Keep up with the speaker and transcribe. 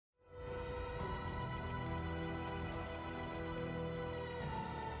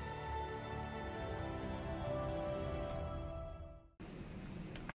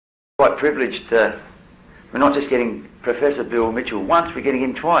Quite privileged. We're not just getting Professor Bill Mitchell once, we're getting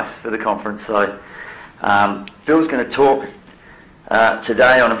him twice for the conference. So Bill's going to talk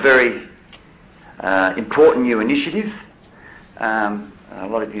today on a very important new initiative. A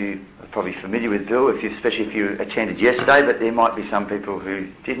lot of you are probably familiar with Bill, especially if you attended yesterday, but there might be some people who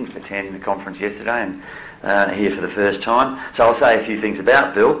didn't attend the conference yesterday and are here for the first time. So I'll say a few things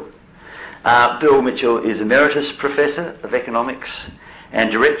about Bill. Bill Mitchell is Emeritus Professor of Economics and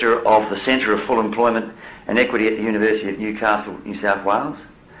Director of the Centre of Full Employment and Equity at the University of Newcastle, New South Wales.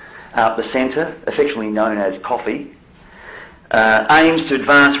 The Centre, affectionately known as COFFEE, aims to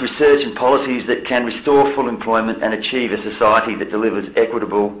advance research and policies that can restore full employment and achieve a society that delivers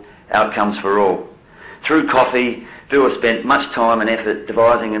equitable outcomes for all. Through COFFEE, Bill has spent much time and effort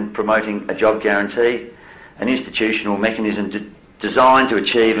devising and promoting a job guarantee, an institutional mechanism designed to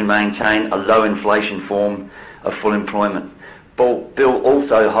achieve and maintain a low inflation form of full employment. Bill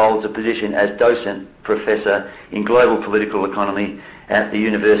also holds a position as Docent Professor in Global Political Economy at the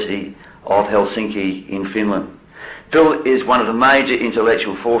University of Helsinki in Finland. Bill is one of the major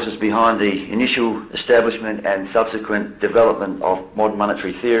intellectual forces behind the initial establishment and subsequent development of modern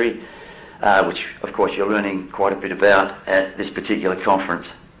monetary theory, which of course you're learning quite a bit about at this particular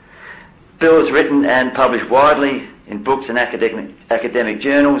conference. Bill has written and published widely in books and academic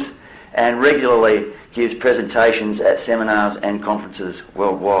journals, and regularly gives presentations at seminars and conferences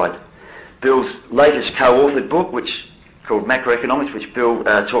worldwide. Bill's latest co-authored book, called Macroeconomics, which Bill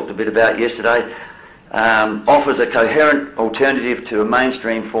talked a bit about yesterday, offers a coherent alternative to a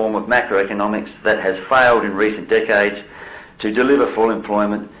mainstream form of macroeconomics that has failed in recent decades to deliver full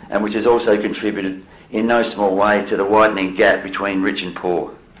employment, and which has also contributed in no small way to the widening gap between rich and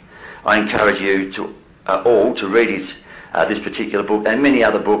poor. I encourage you to all to read this particular book and many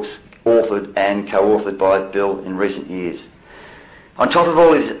other books authored and co-authored by Bill in recent years. On top of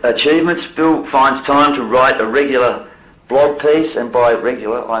all his achievements, Bill finds time to write a regular blog piece, and by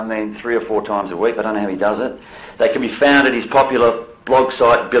regular I mean 3 or 4 times a week. I don't know how he does it. They can be found at his popular blog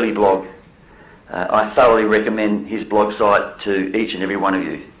site, Billy Blog. I thoroughly recommend his blog site to each and every one of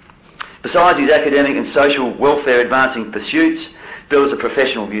you. Besides his academic and social welfare advancing pursuits, Bill is a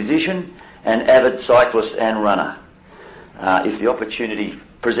professional musician, an avid cyclist and runner. If the opportunity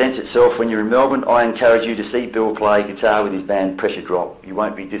presents itself when you're in Melbourne, I encourage you to see Bill play guitar with his band Pressure Drop. You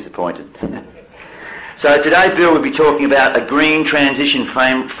won't be disappointed. So today Bill will be talking about a green transition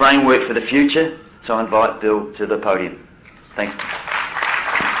framework for the future. So I invite Bill to the podium. Thanks.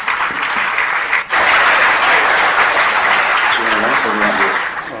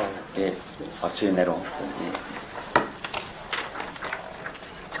 Yeah, I'll turn that off. Yeah.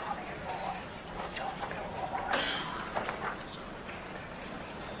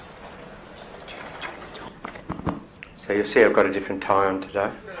 So you'll see I've got a different tie on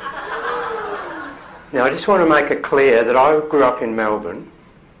today. Now I just want to make it clear that I grew up in Melbourne,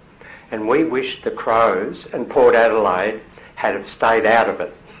 and we wish the Crows and Port Adelaide had have stayed out of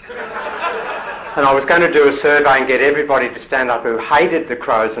it. And I was going to do a survey and get everybody to stand up who hated the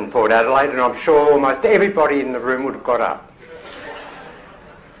Crows and Port Adelaide, and I'm sure almost everybody in the room would have got up.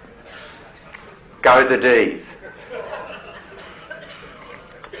 Go the D's.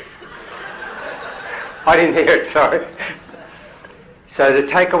 I didn't hear it, sorry. So the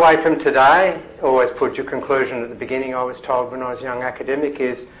takeaway from today, always put your conclusion at the beginning, I was told when I was a young academic,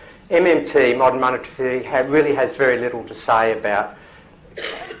 is MMT, modern monetary theory, really has very little to say about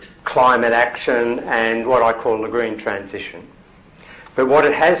climate action and what I call the green transition. But what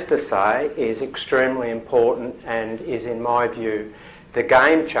it has to say is extremely important and is, in my view, the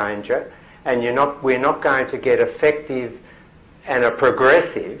game changer, and we're not going to get effective and a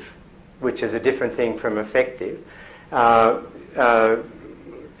progressive, which is a different thing from effective,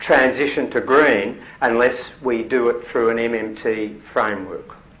 transition to green unless we do it through an MMT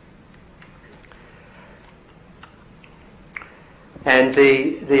framework. And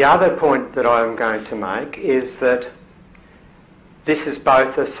the other point that I'm going to make is that this is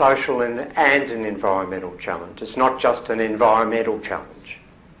both a social and an environmental challenge. It's not just an environmental challenge.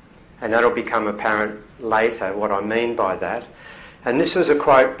 And that'll become apparent later, what I mean by that. And this was a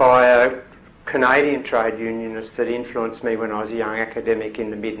quote by a Canadian trade unionist that influenced me when I was a young academic in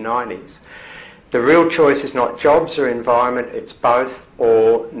the mid-90s. The real choice is not jobs or environment, it's both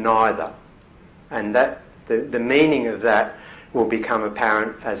or neither. And that the meaning of that will become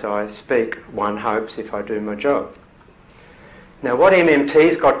apparent as I speak, one hopes, if I do my job. Now, what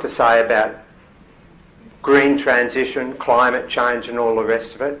MMT's got to say about green transition, climate change and all the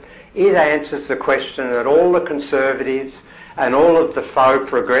rest of it, it answers the question that all the conservatives and all of the faux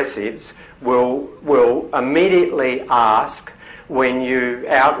progressives will immediately ask when you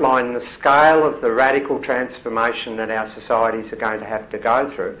outline the scale of the radical transformation that our societies are going to have to go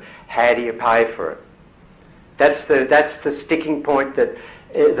through, how do you pay for it? That's the sticking point that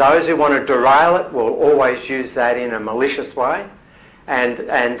those who want to derail it will always use that in a malicious way, and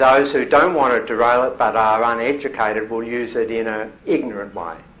those who don't want to derail it but are uneducated will use it in an ignorant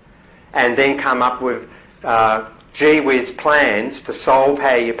way, and then come up with gee whiz plans to solve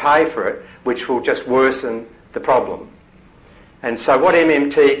how you pay for it, which will just worsen the problem. And so what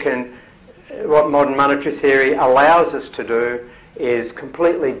what modern monetary theory allows us to do is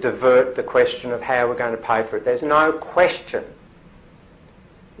completely divert the question of how we're going to pay for it. There's no question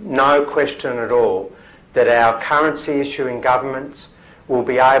at all that our currency issuing governments will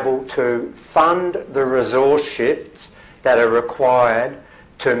be able to fund the resource shifts that are required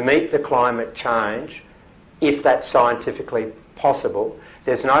to meet the climate change if that's scientifically possible.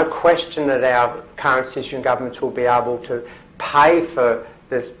 There's no question that our currency issuing governments will be able to pay for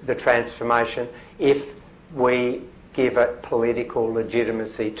the transformation if we give it political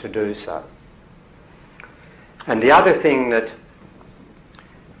legitimacy to do so. And the other thing that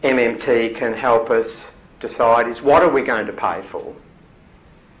MMT can help us decide is, what are we going to pay for?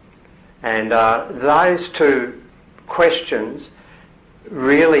 And those two questions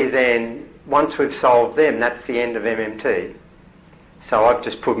really then, once we've solved them, that's the end of MMT. So I've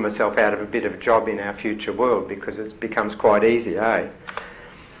just put myself out of a bit of a job in our future world because it becomes quite easy, eh?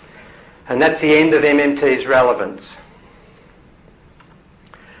 And that's the end of MMT's relevance.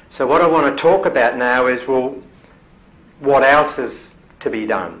 So what I want to talk about now is, well, what else is to be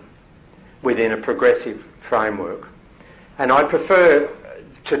done within a progressive framework? And I prefer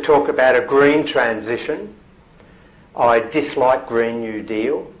to talk about a green transition. I dislike Green New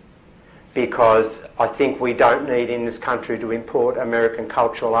Deal because I think we don't need in this country to import American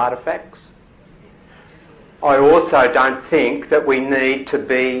cultural artefacts. I also don't think that we need to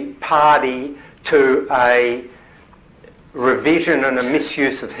be party to a revision and a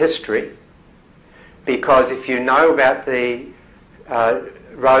misuse of history, because if you know about the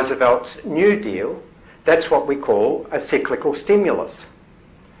Roosevelt's New Deal, that's what we call a cyclical stimulus.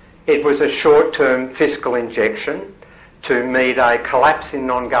 It was a short-term fiscal injection to meet a collapse in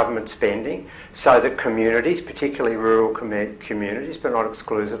non-government spending so that communities, particularly rural communities, but not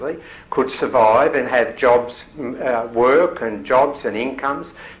exclusively, could survive and have jobs, work and jobs and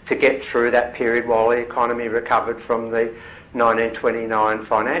incomes to get through that period while the economy recovered from the 1929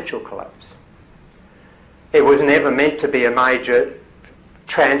 financial collapse. It was never meant to be a major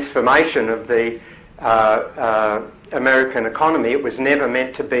transformation of the American economy. It was never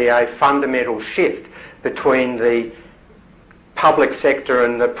meant to be a fundamental shift between the public sector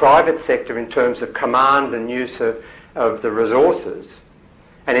and the private sector in terms of command and use of the resources.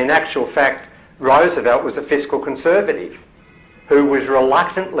 And in actual fact, Roosevelt was a fiscal conservative who was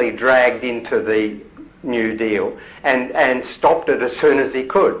reluctantly dragged into the New Deal and stopped it as soon as he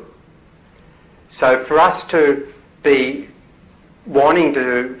could. So for us to be wanting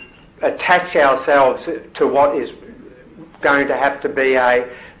to attach ourselves to what is going to have to be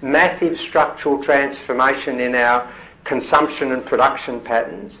a massive structural transformation in our consumption and production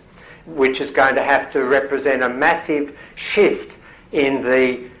patterns, which is going to have to represent a massive shift in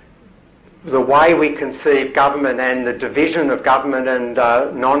the way we conceive government and the division of government and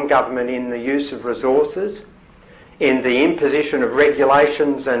non-government in the use of resources, in the imposition of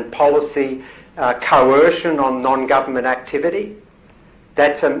regulations and policy coercion on non-government activity.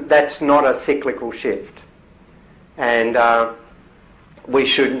 That's not a cyclical shift. And we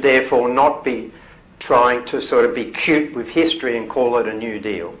should therefore not be trying to sort of be cute with history and call it a New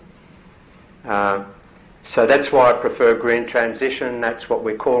Deal. So that's why I prefer green transition. That's what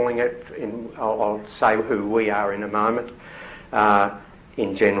we're calling it. I'll say who we are in a moment,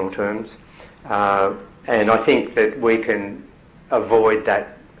 in general terms. And I think that we can avoid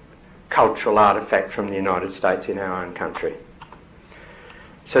that cultural artefact from the United States in our own country.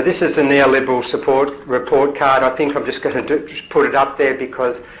 So this is a neoliberal support report card. I think I'm just going to just put it up there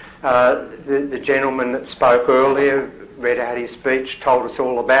because the gentleman that spoke earlier read out his speech, told us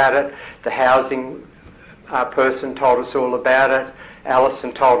all about it. The housing person told us all about it.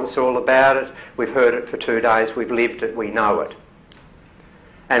 Alison told us all about it. We've heard it for 2 days. We've lived it. We know it.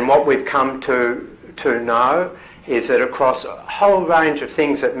 And what we've come to know is that across a whole range of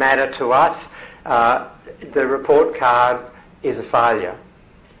things that matter to us, the report card is a failure.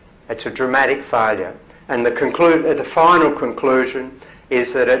 It's a dramatic failure. And the final conclusion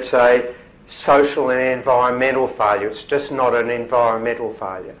is that it's a social and environmental failure. It's just not an environmental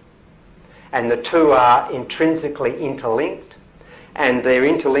failure. And the two are intrinsically interlinked, and they're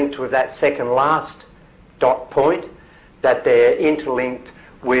interlinked with that second last dot point, that they're interlinked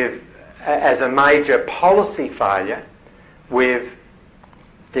with, as a major policy failure, with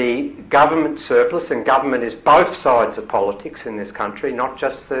the government surplus, and government is both sides of politics in this country, not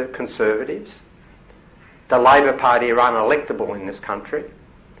just the Conservatives. The Labor Party are unelectable in this country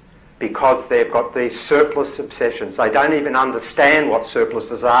because they've got these surplus obsessions. They don't even understand what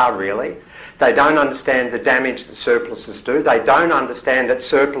surpluses are, really. They don't understand the damage that surpluses do. They don't understand that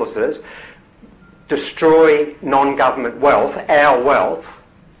surpluses destroy non-government wealth, our wealth,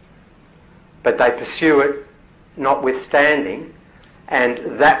 but they pursue it notwithstanding, and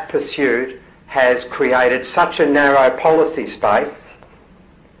that pursuit has created such a narrow policy space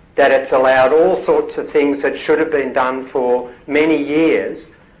that it's allowed all sorts of things that should have been done for many years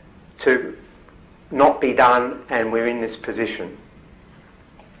to not be done, and we're in this position.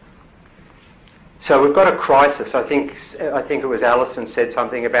 So we've got a crisis. I think it was Alison said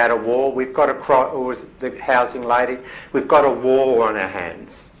something about a war. We've got or was it the housing lady? We've got a war on our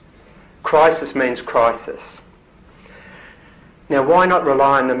hands. Crisis means crisis. Now, why not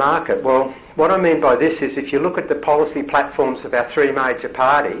rely on the market? Well, what I mean by this is if you look at the policy platforms of our three major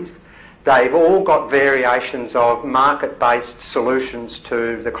parties, they've all got variations of market-based solutions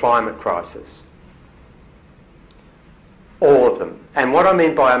to the climate crisis. All of them. And what I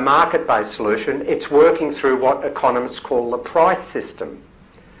mean by a market-based solution, it's working through what economists call the price system.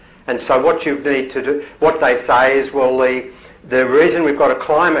 And so what you need to do, what they say is, well, the reason we've got a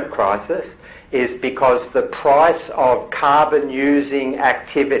climate crisis is because the price of carbon-using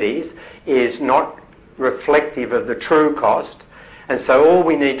activities is not reflective of the true cost. And so all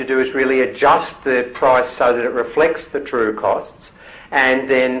we need to do is really adjust the price so that it reflects the true costs, and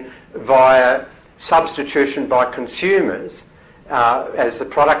then via substitution by consumers, as the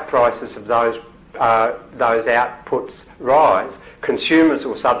product prices of those outputs rise, consumers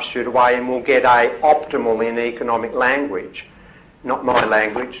will substitute away and we'll get a optimal, in economic language, not my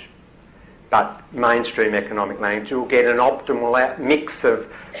language, but mainstream economic language, we'll get an optimal mix of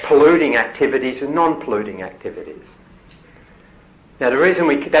polluting activities and non-polluting activities. Now, the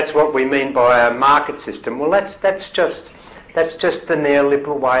reason that's what we mean by a market system, well, that's just the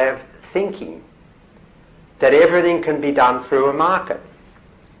neoliberal way of thinking, that everything can be done through a market.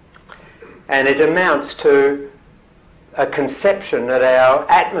 And it amounts to a conception that our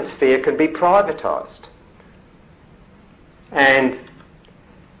atmosphere can be privatised. And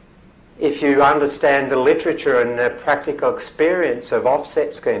if you understand the literature and the practical experience of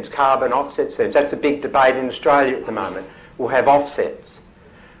offset schemes, carbon offset schemes, that's a big debate in Australia at the moment. We'll have offsets.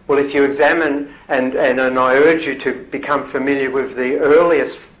 Well, if you examine, and I urge you to become familiar with the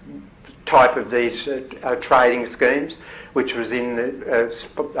earliest type of these trading schemes, which was in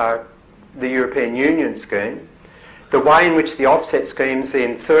the European Union scheme, the way in which the offset schemes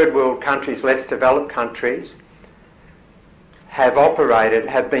in third world countries, less developed countries, have operated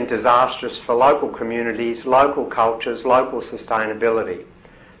have been disastrous for local communities, local cultures, local sustainability.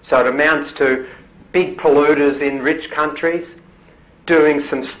 So it amounts to big polluters in rich countries doing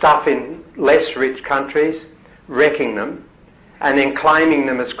some stuff in less rich countries, wrecking them, and then claiming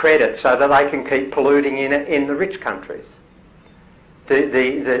them as credit so that they can keep polluting in the rich countries.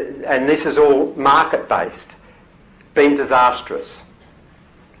 And this is all market-based, been disastrous.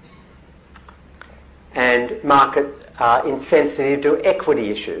 And markets are insensitive to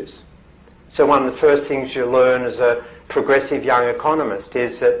equity issues. So one of the first things you learn as a progressive young economist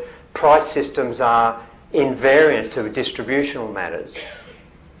is that price systems are invariant to distributional matters.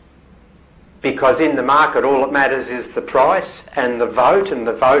 Because in the market all that matters is the price and the vote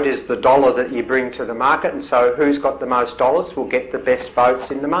is the dollar that you bring to the market, and so who's got the most dollars will get the best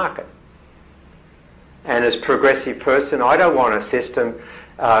votes in the market. And as a progressive person, I don't want a system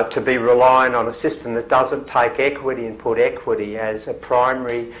to be relying on a system that doesn't take equity and put equity as a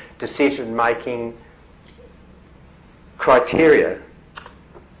primary decision-making criteria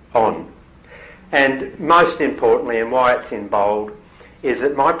on. And most importantly, and why it's in bold, is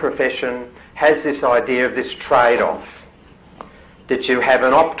that my profession has this idea of this trade-off, that you have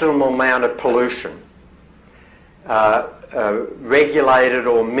an optimal amount of pollution regulated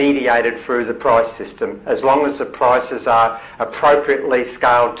or mediated through the price system. As long as the prices are appropriately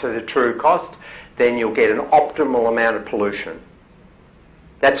scaled to the true cost, then you'll get an optimal amount of pollution.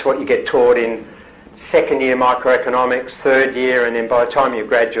 That's what you get taught in second year microeconomics, third year, and then by the time you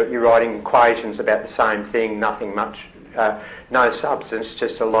graduate you're writing equations about the same thing, nothing much, no substance,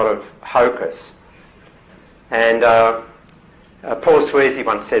 just a lot of hocus. And Paul Sweezy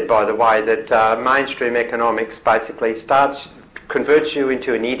once said, by the way, that mainstream economics basically converts you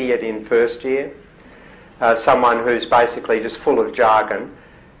into an idiot in first year, someone who's basically just full of jargon,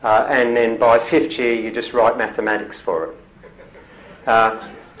 and then by fifth year you just write mathematics for it.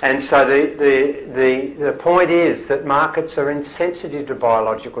 And so the point is that markets are insensitive to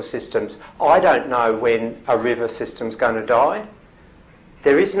biological systems. I don't know when a river system's going to die.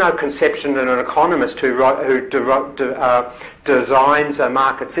 There is no conception that an economist who designs a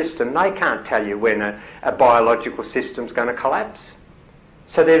market system, they can't tell you when a biological system's going to collapse.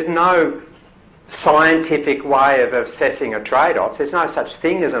 So there's no scientific way of assessing a trade-off. There's no such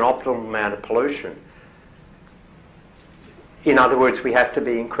thing as an optimal amount of pollution. In other words, we have to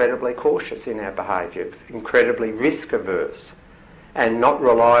be incredibly cautious in our behaviour, incredibly risk-averse, and not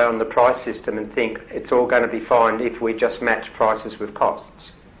rely on the price system and think it's all going to be fine if we just match prices with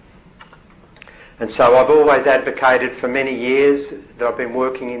costs. And so I've always advocated for many years that I've been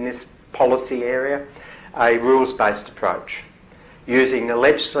working in this policy area, a rules-based approach, using the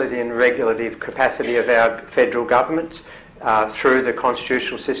legislative and regulative capacity of our federal governments through the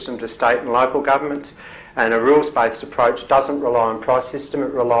constitutional system to state and local governments. And a rules-based approach doesn't rely on price system,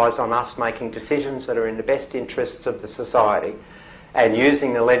 it relies on us making decisions that are in the best interests of the society and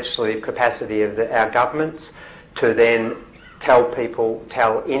using the legislative capacity of our governments to then tell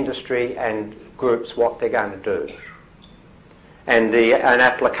industry and groups what they're going to do. And an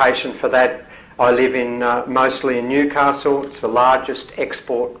application for that, I live in mostly in Newcastle. It's the largest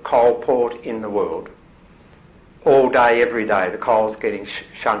export coal port in the world. All day, every day, the coal's getting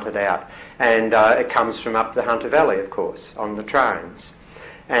shunted out. And it comes from up the Hunter Valley, of course, on the trains.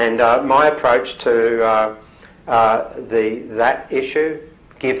 And my approach to that issue,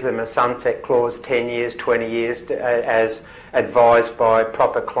 give them a sunset clause, 10 years, 20 years, as advised by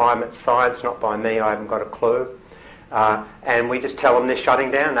proper climate science, not by me, I haven't got a clue. And we just tell them they're shutting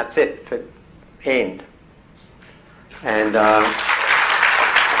down, that's it, end. And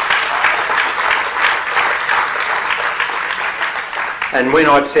and when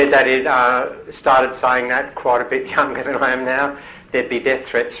I've said that, started saying that quite a bit younger than I am now, there'd be death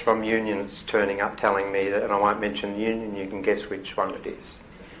threats from unions turning up telling me that, and I won't mention the union, you can guess which one it is.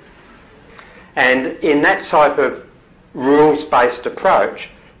 And in that type of rules-based approach,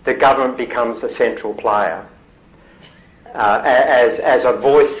 the government becomes a central player as a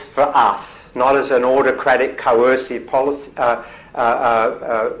voice for us, not as an autocratic, coercive policy,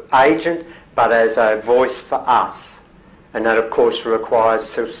 agent, but as a voice for us. And that, of course, requires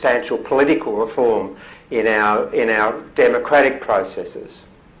substantial political reform in our democratic processes.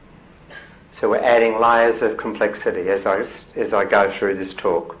 So we're adding layers of complexity as I go through this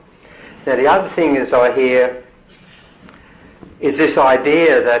talk. Now, the other thing is I hear is this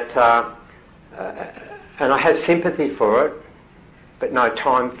idea that, and I have sympathy for it, but no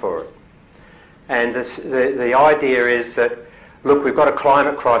time for it. And the idea is that, look, we've got a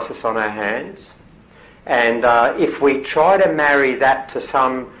climate crisis on our hands, and if we try to marry that to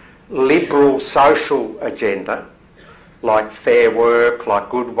some liberal social agenda, like fair work, like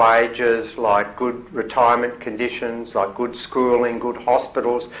good wages, like good retirement conditions, like good schooling, good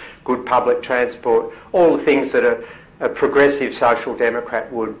hospitals, good public transport, all the things that a progressive social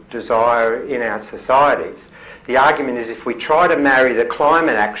democrat would desire in our societies. The argument is if we try to marry the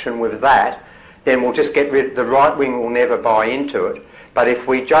climate action with that, then we'll just get rid, the right wing will never buy into it. But if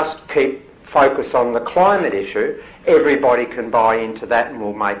we just keep focus on the climate issue, everybody can buy into that and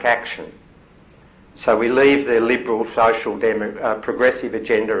will make action. So we leave the liberal, social, progressive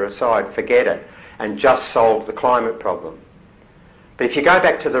agenda aside, forget it, and just solve the climate problem. But if you go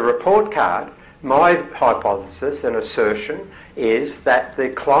back to the report card, my hypothesis and assertion is that the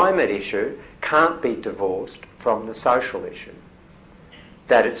climate issue can't be divorced from the social issue,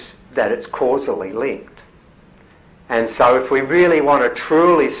 that it's causally linked. And so if we really want to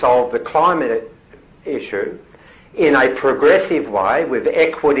truly solve the climate issue in a progressive way, with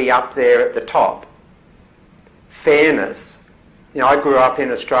equity up there at the top, fairness. You know, I grew up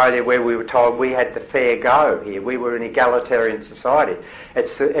in Australia where we were told we had the fair go here. We were an egalitarian society.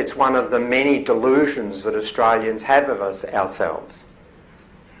 It's one of the many delusions that Australians have of ourselves.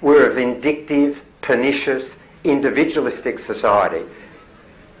 We're a vindictive, pernicious, individualistic society,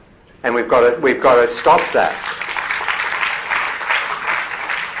 and we've got to stop that.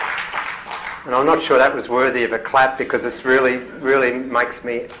 And I'm not sure that was worthy of a clap because it's really makes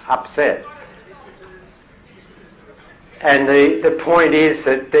me upset. And the point is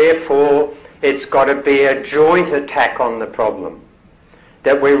that therefore it's got to be a joint attack on the problem.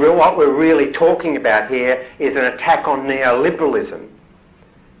 That what we're really talking about here is an attack on neoliberalism.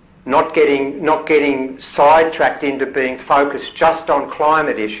 Not getting sidetracked into being focused just on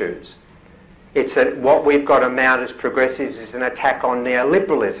climate issues. What we've got to mount as progressives is an attack on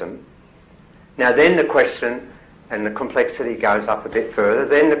neoliberalism. Now then the question, and the complexity goes up a bit further,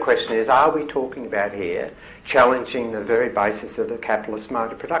 then the question is, are we talking about here challenging the very basis of the capitalist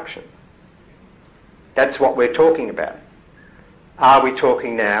mode of production? That's what we're talking about. Are we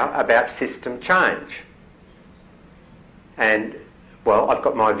talking now about system change? And, well, I've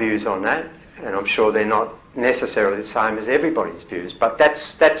got my views on that, and I'm sure they're not necessarily the same as everybody's views, but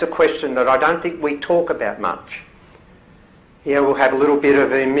that's a question that I don't think we talk about much. Yeah, we'll have a little bit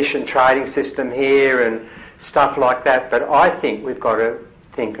of an emission trading system here and stuff like that, but I think we've got to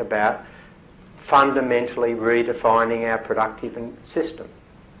think about fundamentally redefining our productive system.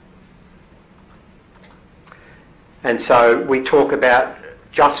 And so we talk about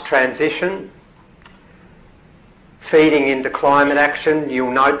just transition, feeding into climate action.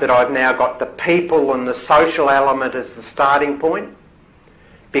 You'll note that I've now got the people and the social element as the starting point,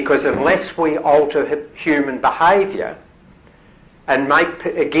 because unless we alter human behaviour and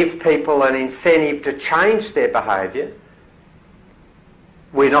give people an incentive to change their behaviour,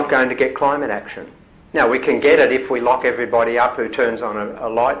 we're not going to get climate action. Now, we can get it if we lock everybody up who turns on a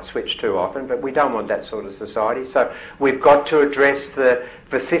light switch too often, but we don't want that sort of society. So we've got to address the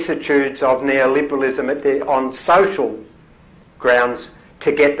vicissitudes of neoliberalism on social grounds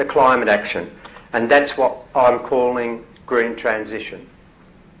to get the climate action. And that's what I'm calling green transition.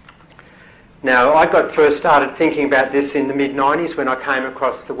 Now, I first started thinking about this in the mid-90s when I came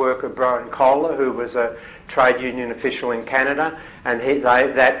across the work of Brian Kohler, who was a trade union official in Canada, and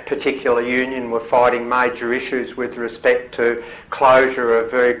that particular union were fighting major issues with respect to closure of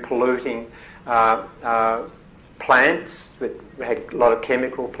very polluting plants that had a lot of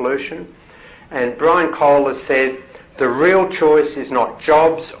chemical pollution. And Brian Kohler said, the real choice is not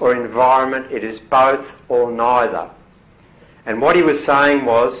jobs or environment, it is both or neither. And what he was saying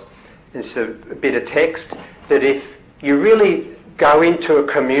was, it's a bit of text, that if you really go into a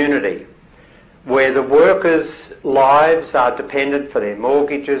community where the workers' lives are dependent for their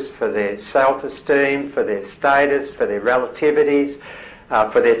mortgages, for their self-esteem, for their status, for their relativities,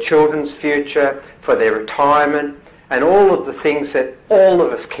 for their children's future, for their retirement, and all of the things that all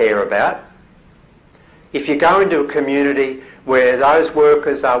of us care about, if you go into a community where those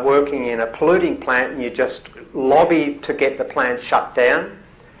workers are working in a polluting plant and you just lobby to get the plant shut down,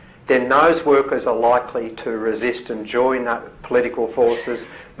 then those workers are likely to resist and join political forces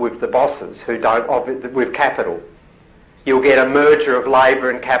with the bosses who don't, with capital. You'll get a merger of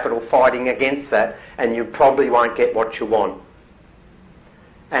labour and capital fighting against that, and you probably won't get what you want.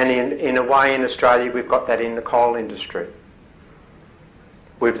 And in a way in Australia we've got that in the coal industry,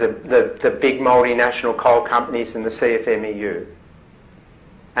 with the big multinational coal companies and the CFMEU.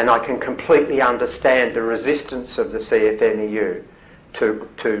 And I can completely understand the resistance of the CFMEU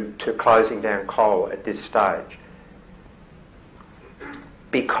to closing down coal at this stage,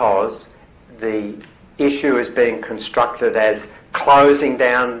 because the issue is being constructed as closing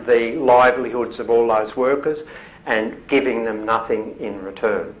down the livelihoods of all those workers and giving them nothing in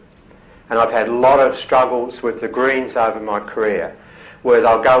return. And I've had a lot of struggles with the Greens over my career, where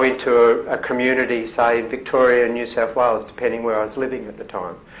they'll go into a community, say in Victoria and New South Wales, depending where I was living at the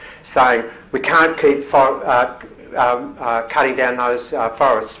time, saying we can't keep cutting down those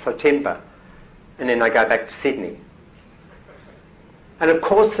forests for timber, and then they go back to Sydney. And of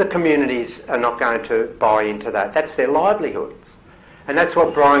course the communities are not going to buy into that. That's their livelihoods. And that's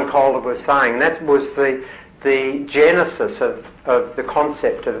what Brian Kohler was saying. That was the genesis of the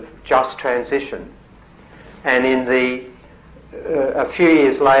concept of just transition. And a few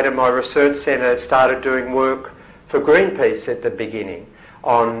years later, my research centre started doing work for Greenpeace at the beginning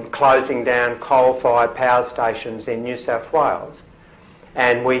on closing down coal-fired power stations in New South Wales.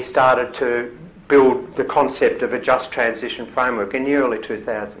 And we started to build the concept of a just transition framework in the early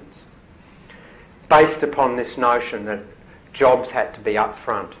 2000s, based upon this notion that jobs had to be up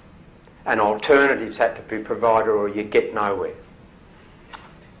front and alternatives had to be provided or you get nowhere.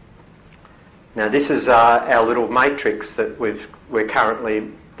 Now this is our little matrix that we're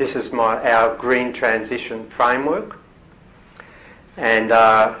currently, this is our green transition framework. And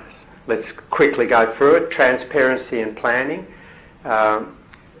let's quickly go through it. Transparency and planning.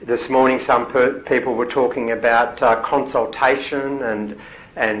 This morning some people were talking about consultation and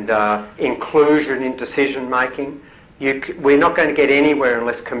inclusion in decision making. We're not going to get anywhere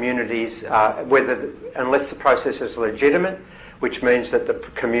unless communities, unless the process is legitimate, which means that the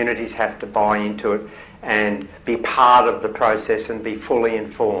communities have to buy into it and be part of the process and be fully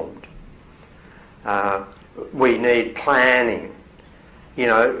informed. We need planning. You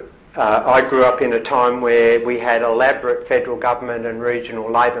know, I grew up in a time where we had elaborate federal government and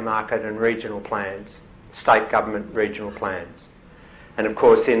regional labour market and regional plans, state government regional plans. And of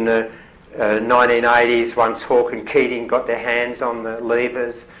course in the 1980s, once Hawke and Keating got their hands on the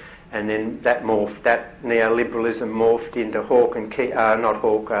levers, and then that neoliberalism morphed into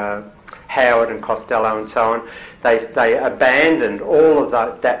Howard and Costello and so on. They abandoned all of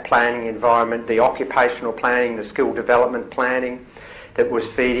that planning environment, the occupational planning, the skill development planning that was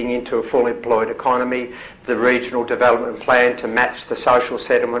feeding into a full employed economy, the regional development plan to match the social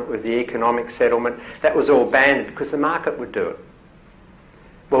settlement with the economic settlement. That was all abandoned because the market would do it.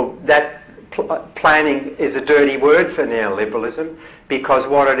 Well, that planning is a dirty word for neoliberalism, because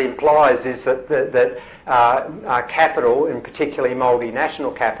what it implies is that capital, and particularly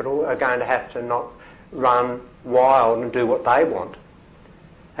multinational capital, are going to have to not run wild and do what they want.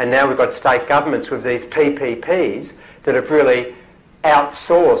 And now we've got state governments with these PPPs that have really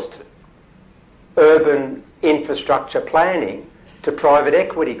outsourced urban infrastructure planning to private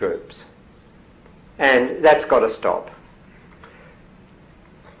equity groups. And that's got to stop.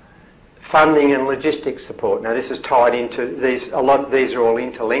 Funding and logistics support. Now this is tied into these. These are all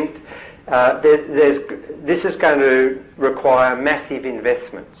interlinked. This is going to require massive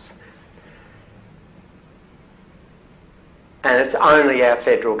investments, and it's only our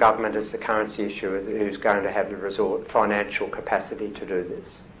federal government as the currency issuer who's going to have the financial capacity to do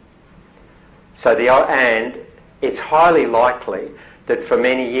this. And it's highly likely that for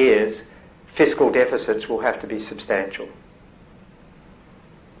many years fiscal deficits will have to be substantial.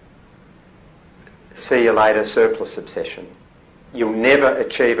 See you later, surplus obsession. You'll never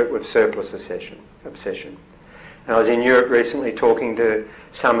achieve it with surplus obsession. And I was in Europe recently talking to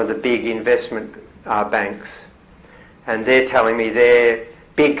some of the big investment banks, and they're telling me their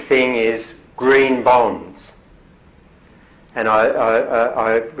big thing is green bonds. And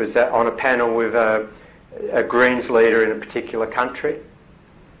I was on a panel with a Greens leader in a particular country,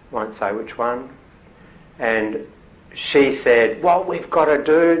 won't say which one, and she said, what we've got to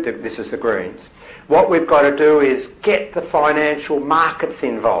do, this is the Greens, what we've got to do is get the financial markets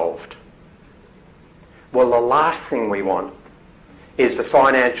involved. Well, the last thing we want is the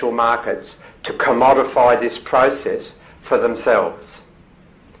financial markets to commodify this process for themselves.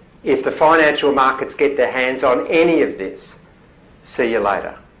 If the financial markets get their hands on any of this, see you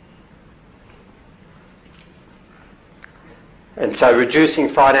later. And so reducing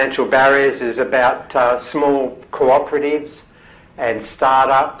financial barriers is about small cooperatives and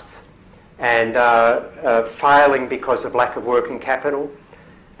startups and failing because of lack of working capital.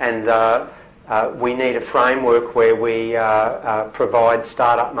 And we need a framework where we provide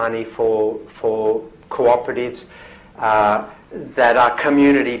startup money for cooperatives that are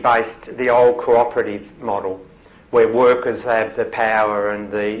community-based, the old cooperative model, where workers have the power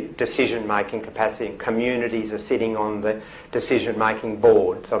and the decision-making capacity, and communities are sitting on the decision-making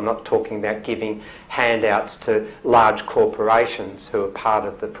boards. I'm not talking about giving handouts to large corporations who are part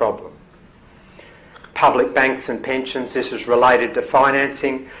of the problem. Public banks and pensions, this is related to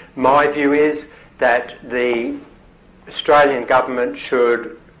financing. My view is that the Australian government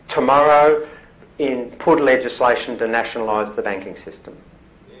should tomorrow put legislation to nationalise the banking system.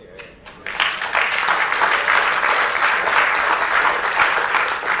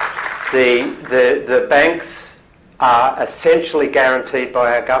 The banks are essentially guaranteed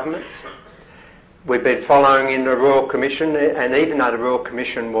by our governments. We've been following in the Royal Commission, and even though the Royal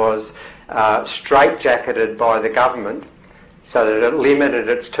Commission was straitjacketed by the government so that it limited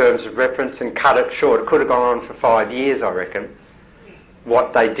its terms of reference and cut it short. It could have gone on for 5 years, I reckon,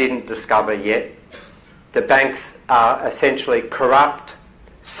 what they didn't discover yet. The banks are essentially corrupt,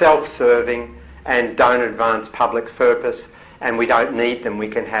 self-serving, and don't advance public purpose, and we don't need them. We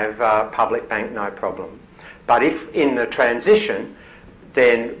can have public bank, no problem. But if in the transition,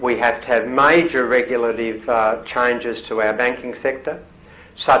 then we have to have major regulative changes to our banking sector,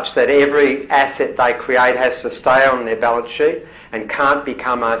 such that every asset they create has to stay on their balance sheet and can't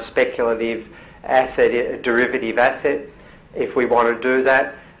become a speculative asset, a derivative asset. If we want to do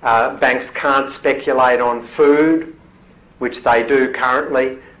that, banks can't speculate on food, which they do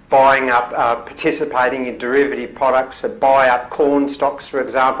currently, buying up, participating in derivative products that buy up corn stocks, for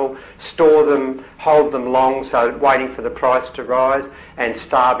example, store them, hold them long, so waiting for the price to rise, and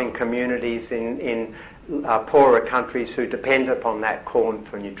starving communities in poorer countries who depend upon that corn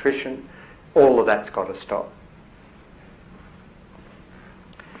for nutrition. All of that's got to stop.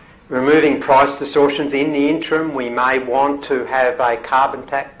 Removing price distortions. In the interim, we may want to have a carbon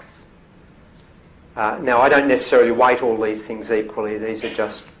tax. Now, I don't necessarily weight all these things equally. These are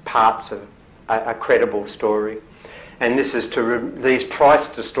just parts of a credible story. And this is these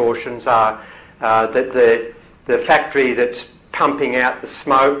price distortions are that the factory that's pumping out the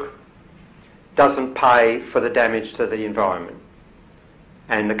smoke doesn't pay for the damage to the environment.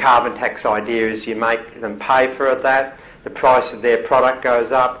 And the carbon tax idea is you make them pay for that, the price of their product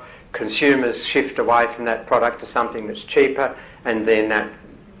goes up, consumers shift away from that product to something that's cheaper, and then that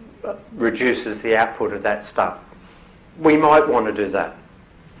reduces the output of that stuff. We might want to do that.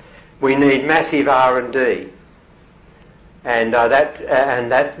 We need massive R&D, and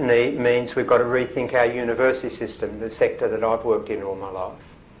that means we've got to rethink our university system, the sector that I've worked in all my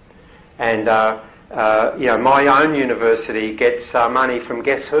life. And you know, my own university gets money from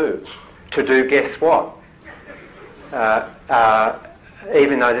guess who to do guess what,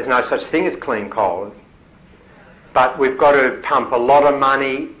 even though there's no such thing as clean coal. But we've got to pump a lot of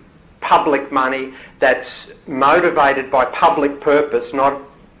money, public money, that's motivated by public purpose, not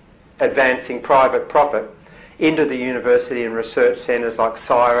advancing private profit, into the university and research centres like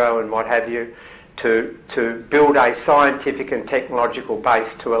CSIRO and what have you, to build a scientific and technological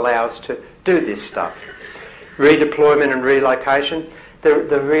base to allow us to do this stuff. Redeployment and relocation.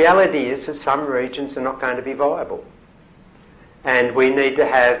 The reality is that some regions are not going to be viable. And we need to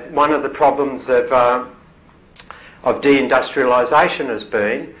have, one of the problems of deindustrialisation has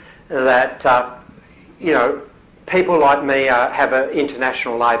been that, you know, people like me have an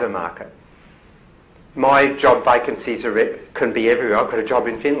international labour market. My job vacancies can be everywhere. I've got a job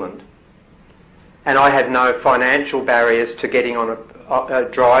in Finland. And I have no financial barriers to getting on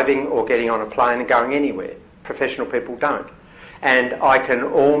driving or getting on a plane and going anywhere. Professional people don't. And I can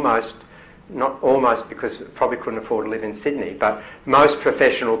almost, not almost because I probably couldn't afford to live in Sydney, but most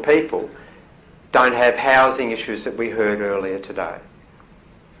professional people don't have housing issues that we heard earlier today,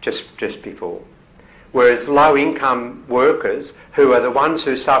 just before. Whereas low-income workers, who are the ones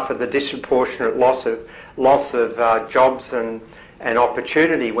who suffer the disproportionate loss of jobs and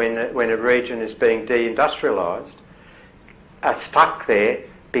opportunity when a region is being deindustrialised, are stuck there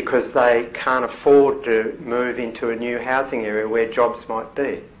because they can't afford to move into a new housing area where jobs might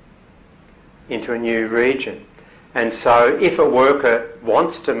be, into a new region. And so if a worker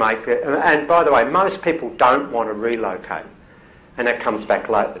wants to make it, and by the way, most people don't want to relocate, and that comes back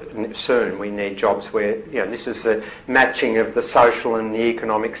soon. We need jobs where, you know, this is the matching of the social and the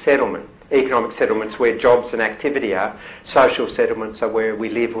economic settlement. Economic settlements where jobs and activity are, social settlements are where we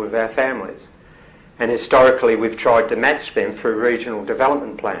live with our families. And historically we've tried to match them through regional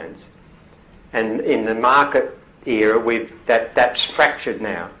development plans. And in the market era, that's fractured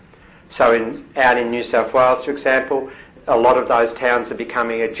now. So out in New South Wales, for example, a lot of those towns are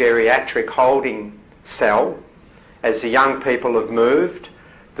becoming a geriatric holding cell. As the young people have moved,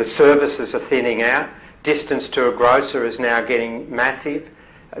 the services are thinning out, distance to a grocer is now getting massive,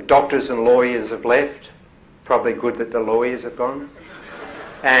 doctors and lawyers have left, probably good that the lawyers have gone,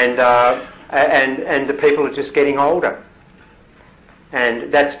 and the people are just getting older.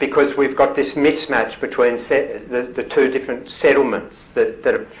 And that's because we've got this mismatch between the two different settlements that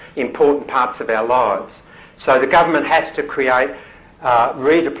are important parts of our lives. So the government has to create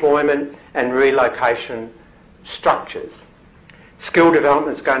redeployment and relocation structures. Skill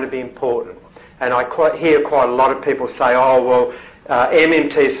development is going to be important. And I hear quite a lot of people say, oh, well,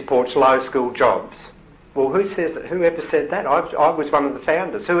 MMT supports low-skilled jobs. Well, who says that? Who ever said that? I was one of the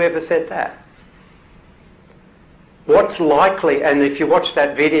founders. Who ever said that? What's likely, and if you watch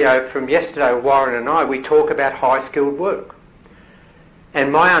that video from yesterday, Warren and I, we talk about high-skilled work.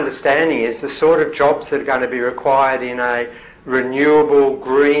 And my understanding is the sort of jobs that are going to be required in a renewable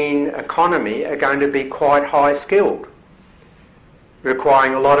green economy are going to be quite high-skilled,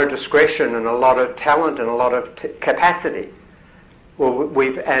 requiring a lot of discretion and a lot of talent and a lot of capacity. Well,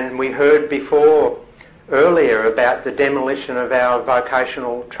 we heard before earlier about the demolition of our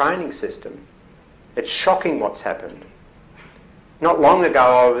vocational training system. It's shocking what's happened. Not long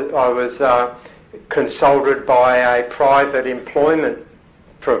ago I was consulted by a private employment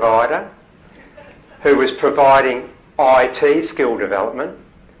provider who was providing IT skill development,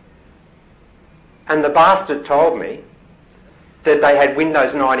 and the bastard told me that they had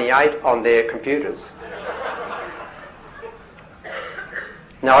Windows 98 on their computers.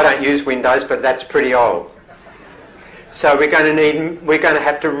 Now, I don't use Windows, but that's pretty old. So we're going to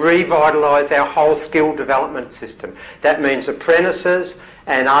have to revitalise our whole skill development system. That means apprentices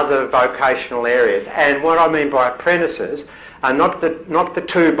and other vocational areas. And what I mean by apprentices are not the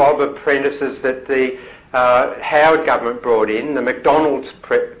two bob apprentices that the Howard government brought in, the McDonald's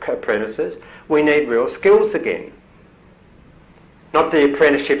apprentices. We need real skills again. Not the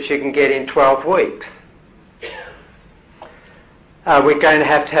apprenticeships you can get in 12 weeks. We're going to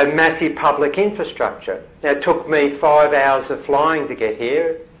have massive public infrastructure. Now, it took me 5 hours of flying to get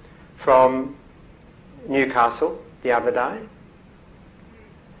here from Newcastle the other day.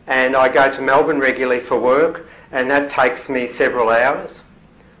 And I go to Melbourne regularly for work, and that takes me several hours.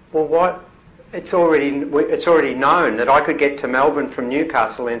 Well, what? It's already known that I could get to Melbourne from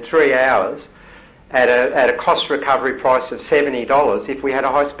Newcastle in 3 hours at a cost recovery price of $70 if we had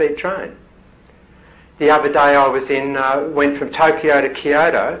a high-speed train. The other day I was went from Tokyo to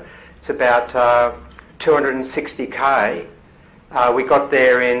Kyoto. It's about 260k. We got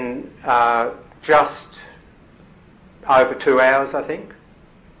there in just over 2 hours, I think.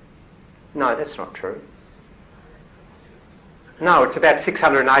 No, that's not true. No, it's about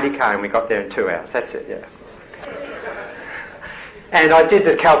 680k and we got there in 2 hours. That's it, yeah. And I did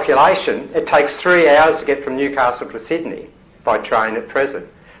the calculation. It takes 3 hours to get from Newcastle to Sydney by train at present.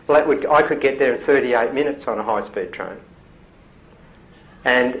 Well, I could get there in 38 minutes on a high-speed train.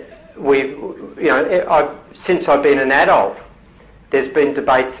 And since I've been an adult, there's been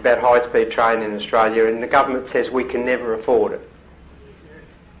debates about high-speed train in Australia, and the government says we can never afford it.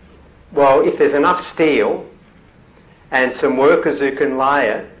 Well, if there's enough steel and some workers who can lay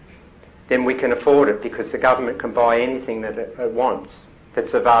it, then we can afford it because the government can buy anything that it wants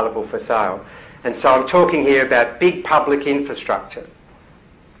that's available for sale. And so I'm talking here about big public infrastructure.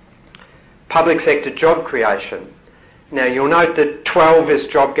 Public sector job creation. Now you'll note that 12 is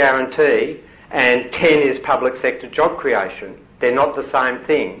job guarantee and 10 is public sector job creation. They're not the same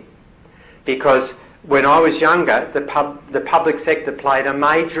thing, because when I was younger the public sector played a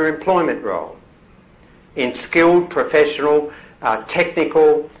major employment role in skilled, professional,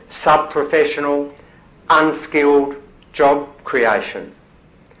 technical, sub-professional, unskilled job creation.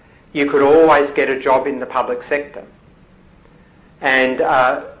 You could always get a job in the public sector. And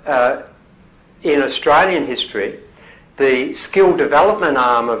in Australian history, the skill development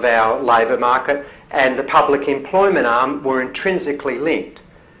arm of our labour market and the public employment arm were intrinsically linked,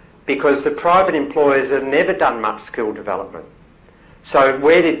 because the private employers have never done much skill development. So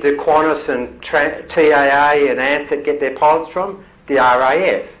where did the Qantas and TAA and ANZET get their pilots from? The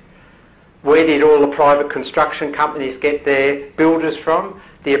RAF. Where did all the private construction companies get their builders from?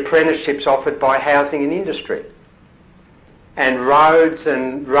 The apprenticeships offered by housing and industry. And roads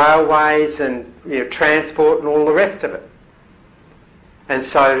and railways and transport and all the rest of it. And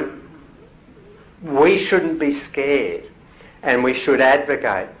so we shouldn't be scared, and we should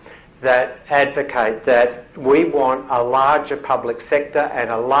advocate that we want a larger public sector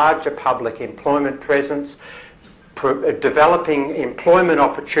and a larger public employment presence, developing employment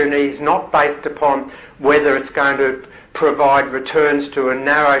opportunities not based upon whether it's going to provide returns to a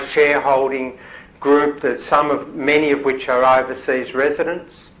narrow shareholding group that many of which are overseas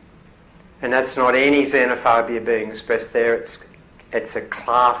residents. And that's not any xenophobia being expressed there, it's a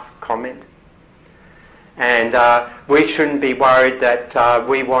class comment. And we shouldn't be worried that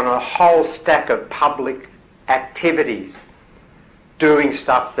we want a whole stack of public activities doing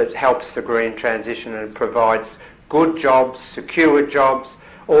stuff that helps the green transition and provides good jobs, secure jobs,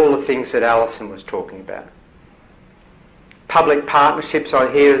 all the things that Alison was talking about. Public partnerships,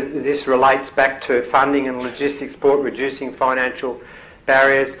 I hear this relates back to funding and logistics support, reducing financial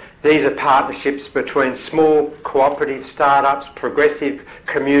barriers. These are partnerships between small cooperative startups, progressive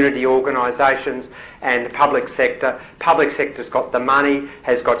community organisations and the public sector. Public sector's got the money,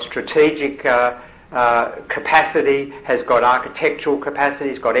 has got strategic capacity, has got architectural capacity,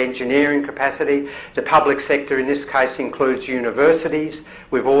 has got engineering capacity. The public sector in this case includes universities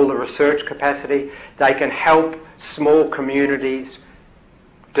with all the research capacity. They can help small communities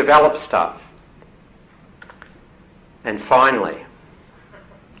develop stuff. And finally,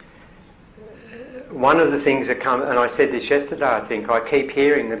 one of the things that come, and I said this yesterday, I think, I keep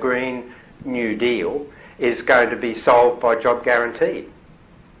hearing the Green New Deal is going to be solved by job guarantee.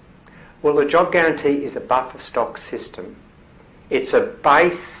 Well, the job guarantee is a buffer stock system. It's a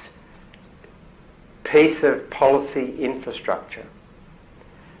base piece of policy infrastructure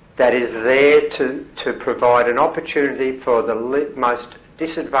that is there to provide an opportunity for the most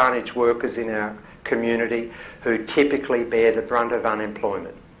disadvantaged workers in our community who typically bear the brunt of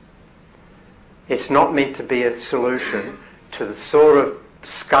unemployment. It's not meant to be a solution to the sort of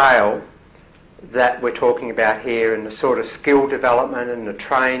scale that we're talking about here, and the sort of skill development and the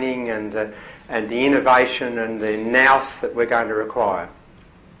training and the innovation and the nous that we're going to require.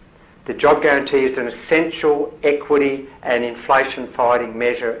 The job guarantee is an essential equity and inflation fighting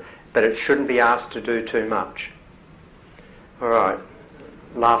measure, but it shouldn't be asked to do too much. All right,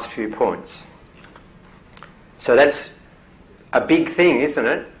 last few points. So that's a big thing, isn't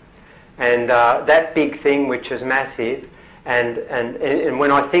it? And that big thing, which is massive, and when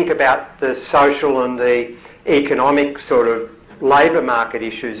I think about the social and the economic sort of labour market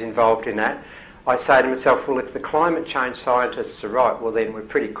issues involved in that, I say to myself, well, if the climate change scientists are right, well then we're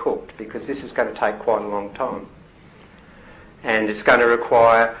pretty cooked, because this is going to take quite a long time. and it's going to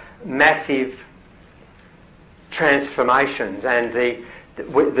require massive transformations, and the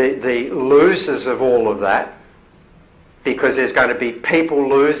losers of all of that, because there's going to be people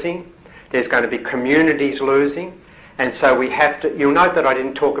losing, there's going to be communities losing, and so we have to... You'll note that I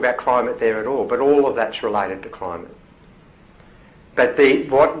didn't talk about climate there at all, but all of that's related to climate. But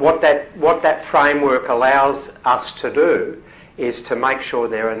what that framework allows us to do is to make sure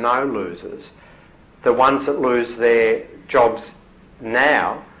there are no losers. The ones that lose their jobs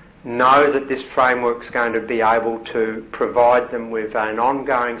now know that this framework's going to be able to provide them with an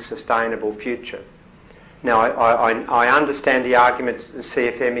ongoing sustainable future. Now, I understand the arguments the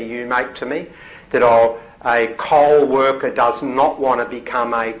CFMEU you make to me that a coal worker does not want to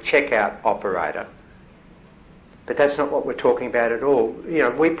become a checkout operator. But that's not what we're talking about at all. You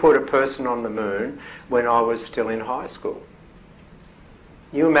know, we put a person on the moon when I was still in high school.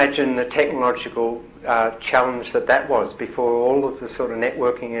 You imagine the technological challenge that was before all of the sort of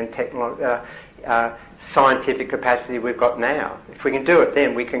networking and scientific capacity we've got now. If we can do it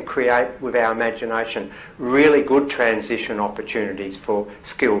then, we can create with our imagination really good transition opportunities for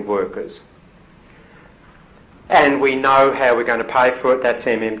skilled workers. And we know how we're going to pay for it, that's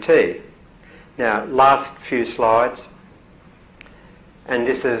MMT. Now, last few slides, and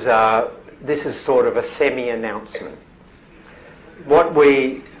this is sort of a semi-announcement. What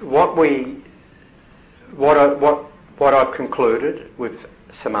I've concluded with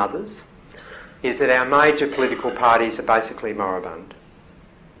some others is that our major political parties are basically moribund.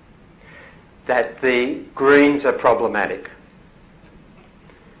 That the Greens are problematic.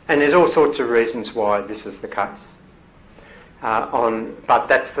 And there's all sorts of reasons why this is the case. But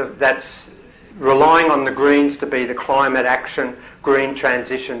that's relying on the Greens to be the climate action, green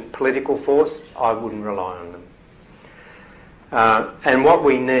transition political force. I wouldn't rely on them. And what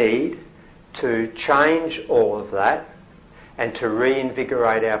we need to change all of that and to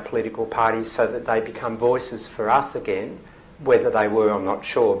reinvigorate our political parties so that they become voices for us again, whether they were, I'm not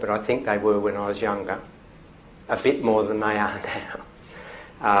sure, but I think they were when I was younger, a bit more than they are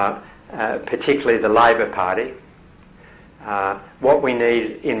now, particularly the Labor Party. What we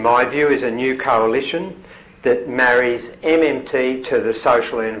need, in my view, is a new coalition that marries MMT to the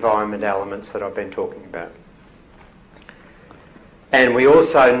social and environment elements that I've been talking about. And we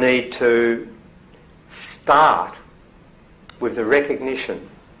also need to start with the recognition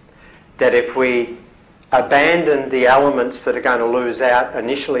that if we abandon the elements that are going to lose out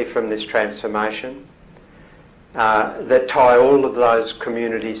initially from this transformation, that tie all of those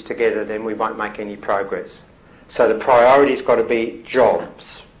communities together, then we won't make any progress. So the priority's got to be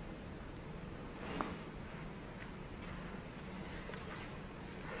jobs.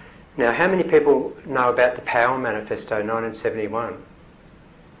 Now, how many people know about the Power Manifesto 1971?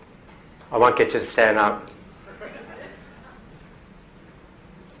 I won't get you to stand up.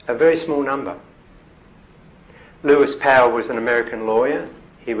 A very small number. Lewis Powell was an American lawyer.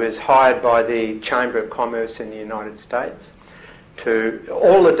 He was hired by the Chamber of Commerce in the United States to...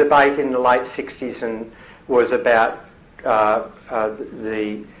 All the debate in the late 60s and was about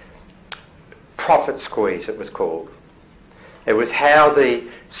the profit squeeze, it was called. It was how the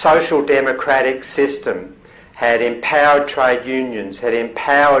social democratic system had empowered trade unions, had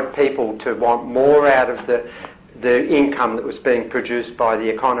empowered people to want more out of the income that was being produced by the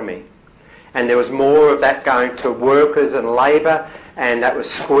economy. And there was more of that going to workers and labour, and that was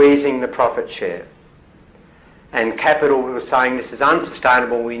squeezing the profit share. And Capital was saying this is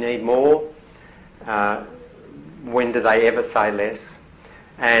unsustainable, we need more. When do they ever say less?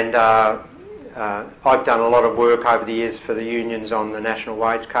 And I've done a lot of work over the years for the unions on the national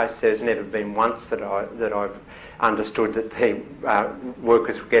wage case. There's never been once that I've understood that the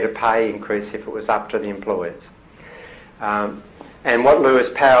workers would get a pay increase if it was up to the employers. And what Lewis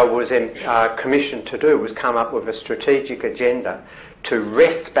Powell was commissioned to do was come up with a strategic agenda to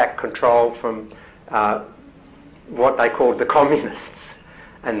wrest back control from what they called the communists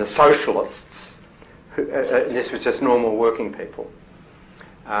and the socialists. This was just normal working people.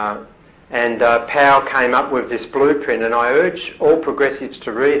 And Powell came up with this blueprint, and I urge all progressives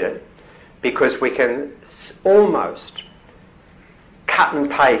to read it because we can almost cut and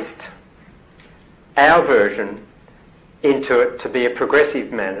paste our version into it to be a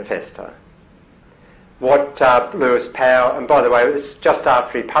progressive manifesto. What Lewis Powell, and by the way, it was just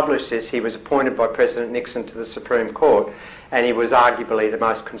after he published this, he was appointed by President Nixon to the Supreme Court, and he was arguably the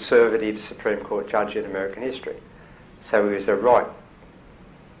most conservative Supreme Court judge in American history. So he was a right.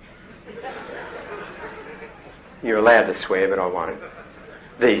 You're allowed to swear, but I won't,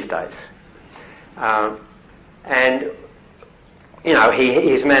 these days. And, you know,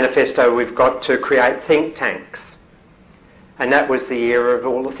 his manifesto, we've got to create think tanks. And that was the era of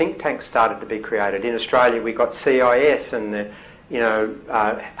all the think tanks started to be created. In Australia, we got CIS and the,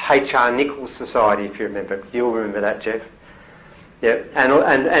 H.R. Nichols Society, if you remember. You'll remember that, Jeff. Yeah,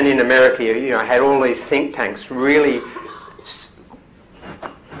 and in America, had all these think tanks really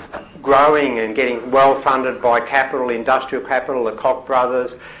growing and getting well funded by capital, industrial capital, the Koch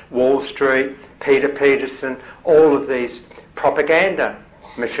brothers, Wall Street, Peter Peterson, all of these propaganda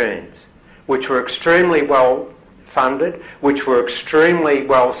machines, which were extremely well funded, which were extremely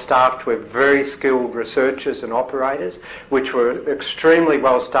well staffed with very skilled researchers and operators, which were extremely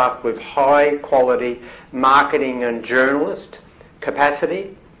well staffed with high quality marketing and journalist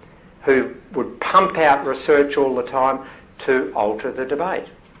capacity, who would pump out research all the time to alter the debate.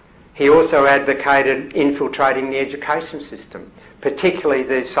 He also advocated infiltrating the education system, particularly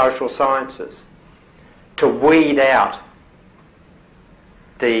the social sciences, to weed out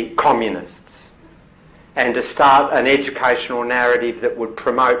the communists and to start an educational narrative that would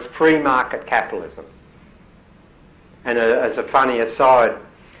promote free market capitalism. And as a funny aside,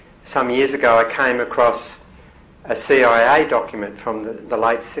 some years ago I came across a CIA document from the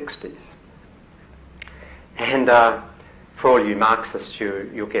late 60s. And for all you Marxists,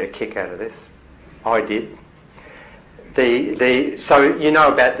 you'll get a kick out of this. I did. So you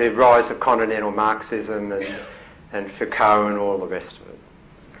know about the rise of continental Marxism and Foucault and all the rest of it,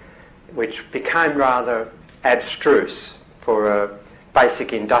 which became rather abstruse for a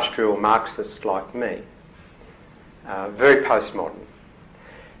basic industrial Marxist like me. Very postmodern.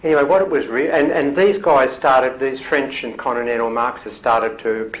 Anyway, what it was and these guys started, these French and continental Marxists started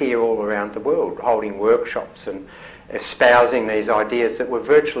to appear all around the world, holding workshops and espousing these ideas that were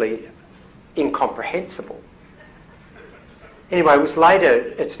virtually incomprehensible. Anyway, it was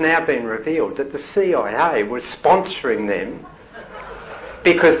later, it's now been revealed that the CIA was sponsoring them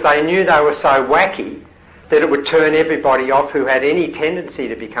because they knew they were so wacky that it would turn everybody off who had any tendency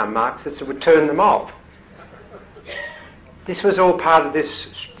to become Marxists. It would turn them off. This was all part of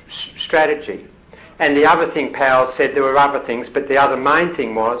this strategy. And the other thing, Powell said there were other things, but the other main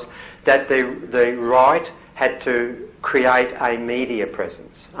thing was that the right had to create a media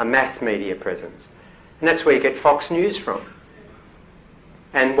presence, a mass media presence. And that's where you get Fox News from.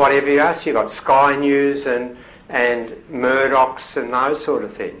 And whatever else, you've got Sky News and Murdoch's and those sort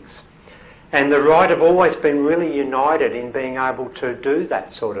of things. And the right have always been really united in being able to do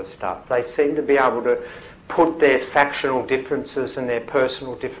that sort of stuff. They seem to be able to put their factional differences and their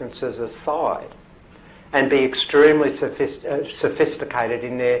personal differences aside and be extremely sophisticated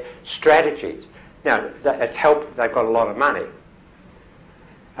in their strategies. Now, it's helped that they've got a lot of money.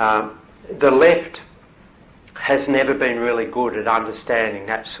 The left has never been really good at understanding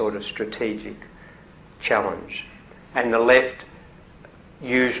that sort of strategic challenge. And the left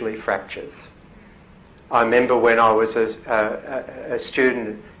usually fractures. I remember when I was a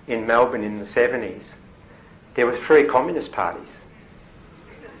student in Melbourne in the 70s, there were 3 communist parties: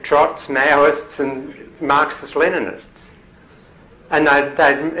 Trots, Maoists and Marxist-Leninists. And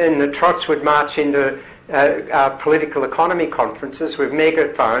the Trots would march into political economy conferences with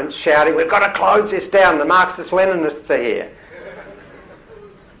megaphones shouting, "We've got to close this down, the Marxist-Leninists are here."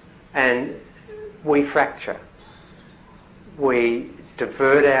 And we fracture. We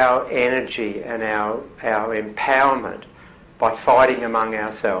divert our energy and our empowerment by fighting among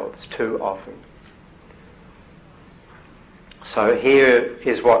ourselves too often. So here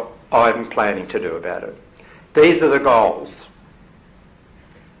is what I'm planning to do about it. These are the goals.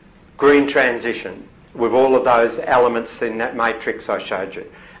 Green transition, with all of those elements in that matrix I showed you.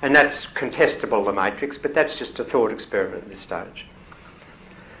 And that's contestable, the matrix, but that's just a thought experiment at this stage.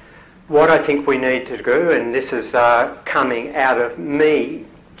 What I think we need to do, and this is coming out of me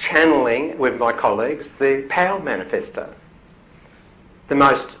channeling with my colleagues, the Powell Manifesto. The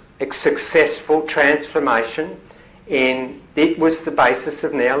most successful transformation it was the basis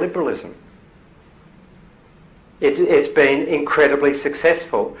of neoliberalism. It's been incredibly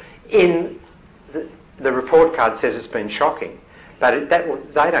successful. The report card says it's been shocking, but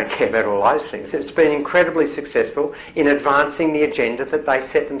they don't care about all those things. It's been incredibly successful in advancing the agenda that they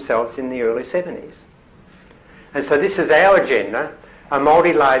set themselves in the early 70s. And so this is our agenda, a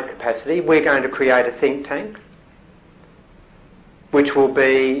multi-layered capacity. We're going to create a think tank, which will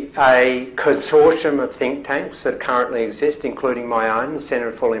be a consortium of think tanks that currently exist, including my own, the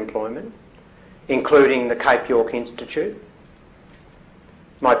Centre for Full Employment, including the Cape York Institute.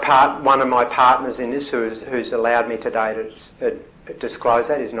 One of my partners in this, who's allowed me today to disclose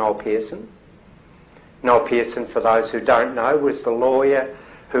that, is Noel Pearson. Noel Pearson, for those who don't know, was the lawyer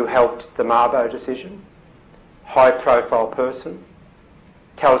who helped the Mabo decision. High-profile person.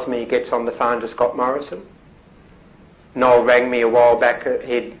 Tells me he gets on the phone to Scott Morrison. Noel rang me a while back.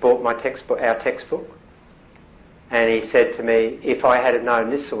 He'd bought my our textbook, and he said to me, if I had known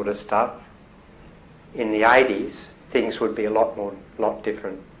this sort of stuff in the 80s, things would be a lot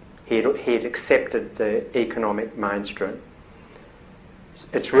different. He'd accepted the economic mainstream.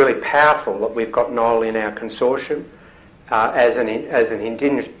 It's really powerful that we've got Noel in our consortium as an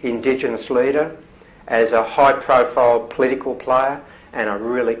Indigenous leader, as a high-profile political player, and a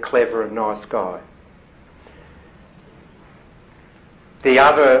really clever and nice guy. The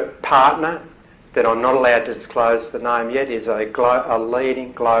other partner that I'm not allowed to disclose the name yet is a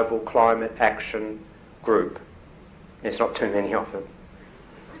leading global climate action group. There's not too many of them.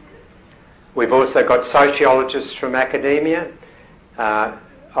 We've also got sociologists from academia.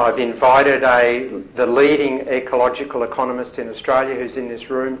 I've invited the leading ecological economist in Australia who's in this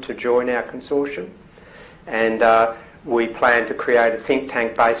room to join our consortium, and we plan to create a think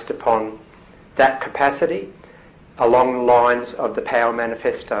tank based upon that capacity along the lines of the Power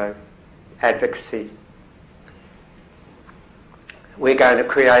Manifesto advocacy. We're going to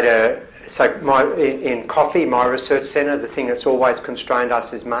create in Coffee, my research centre, the thing that's always constrained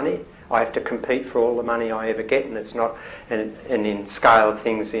us is money. I have to compete for all the money I ever get, and it's not, and in scale of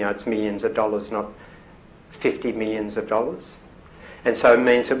things, it's millions of dollars, not 50 millions of dollars. And so it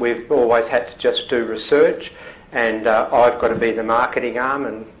means that we've always had to just do research, and I've got to be the marketing arm,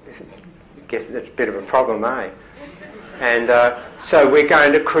 and I guess that's a bit of a problem, eh? And so we're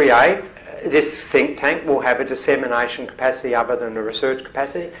going to create, this think tank will have a dissemination capacity other than a research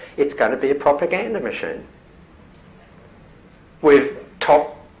capacity. It's going to be a propaganda machine with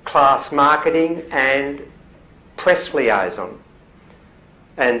top-class marketing and press liaison.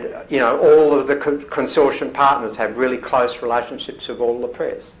 And, all of the consortium partners have really close relationships with all the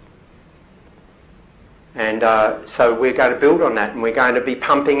press. And so we're going to build on that, and we're going to be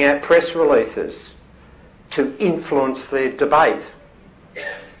pumping out press releases to influence the debate.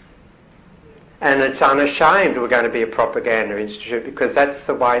 And it's unashamed we're going to be a propaganda institute, because that's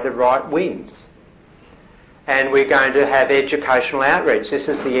the way the right wins. And we're going to have educational outreach. This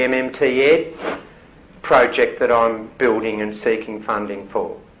is the MMT Ed project that I'm building and seeking funding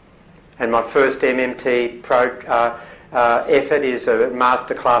for. And my first MMT effort is a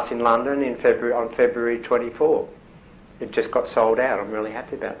masterclass in London on February 24. It just got sold out. I'm really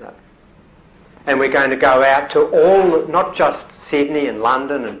happy about that. And we're going to go out to all, not just Sydney and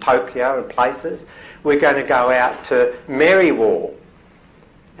London and Tokyo and places, we're going to go out to Marywall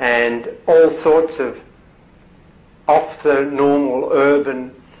and all sorts of off the normal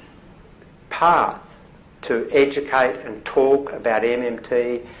urban path to educate and talk about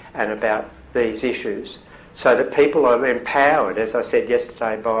MMT and about these issues, so that people are empowered, as I said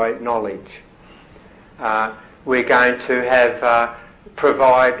yesterday, by knowledge. We're going to have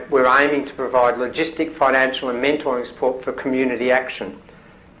we're aiming to provide logistic, financial and mentoring support for community action,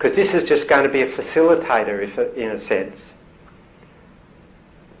 because this is just going to be a facilitator, in a sense.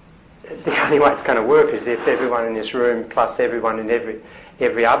 The only way it's going to work is if everyone in this room plus everyone in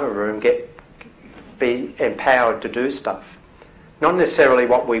every other room be empowered to do stuff. Not necessarily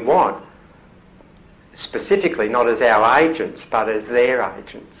what we want, specifically not as our agents, but as their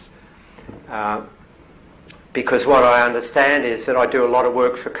agents. Because what I understand is that I do a lot of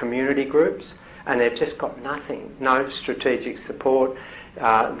work for community groups, and they've just got nothing, no strategic support. There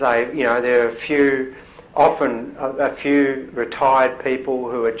are often a few retired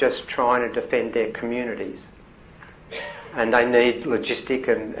people who are just trying to defend their communities, and they need logistic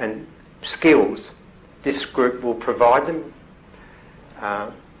and skills. This group will provide them,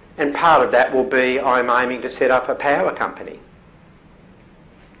 and part of that will be I'm aiming to set up a power company.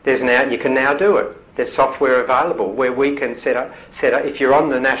 You can now do it. There's software available where we can set up. If you're on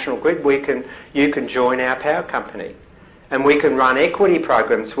the national grid, you can join our power company, and we can run equity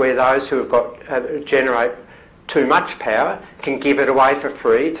programs where those who have generate too much power can give it away for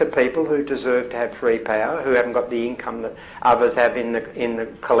free to people who deserve to have free power, who haven't got the income that others have in the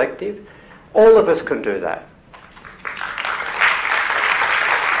collective. All of us can do that.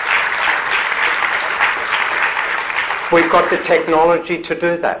 We've got the technology to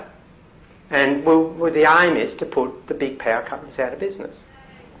do that. And the aim is to put the big power companies out of business.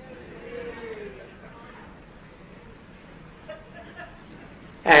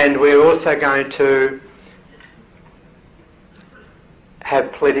 And we're also going to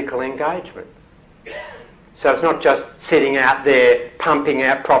have political engagement. So it's not just sitting out there pumping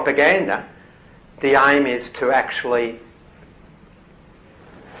out propaganda. The aim is to actually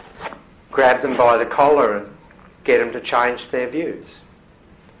grab them by the collar and get them to change their views,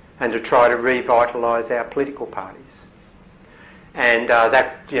 and to try to revitalise our political parties. And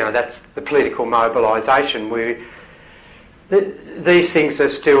that's the political mobilisation. these things are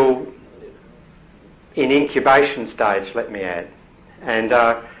still in incubation stage, let me add. And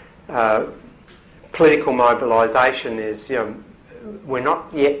political mobilisation is, we're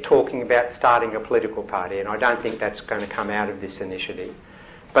not yet talking about starting a political party, and I don't think that's going to come out of this initiative.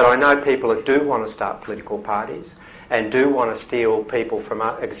 But I know people that do want to start political parties and do want to steal people from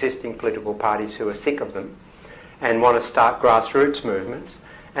existing political parties who are sick of them and want to start grassroots movements,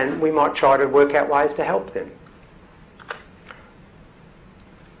 and we might try to work out ways to help them.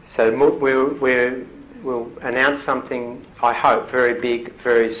 So we'll announce something, I hope, very big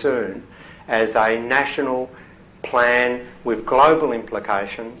very soon as a national plan with global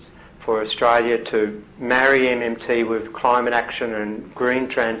implications for Australia to marry MMT with climate action and green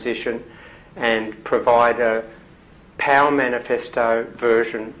transition and provide a power manifesto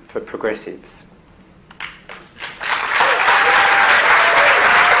version for progressives.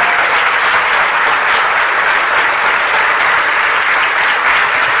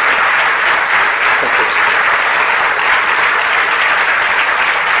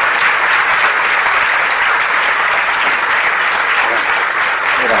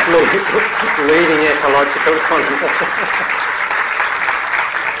 Leading ecological economy.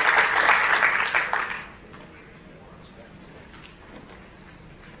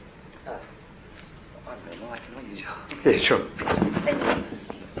 Yeah, sure.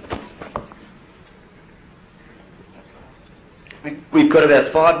 We've got about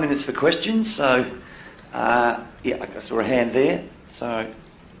 5 minutes for questions, so yeah, I saw a hand there. So.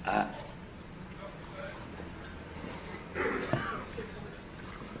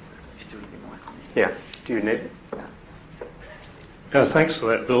 Yeah, do you need it? Thanks for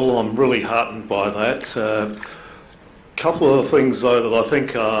that, Bill. I'm really heartened by that. Couple of things, though, that I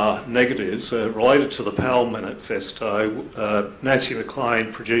think are negatives related to the Powell Manifesto. Nancy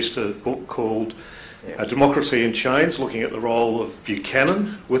McLean produced a book called Democracy in Chains, looking at the role of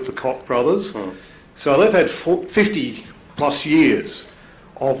Buchanan with the Koch brothers. So they've had 50 plus years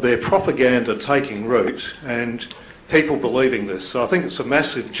of their propaganda taking root and people believing this. So I think it's a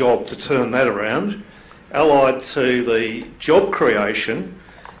massive job to turn that around. Allied to the job creation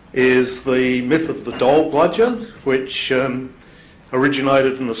is the myth of the dole bludger, which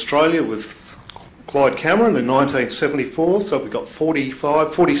originated in Australia with Clyde Cameron in 1974. So we've got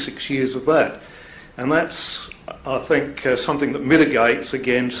 46 years of that. And that's, I think, something that mitigates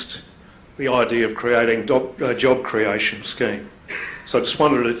against the idea of creating a job creation scheme. So I just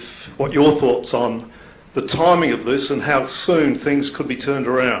wondered what your thoughts on the timing of this and how soon things could be turned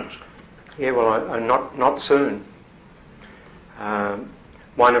around. Yeah, well, not soon.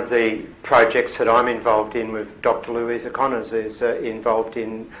 One of the projects that I'm involved in with Dr. Louisa Connors is involved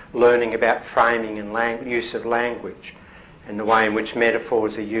in learning about framing and use of language and the way in which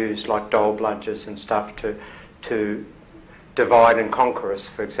metaphors are used, like dole bludgers and stuff, to divide and conquer us,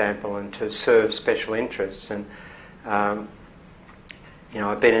 for example, and to serve special interests. And I've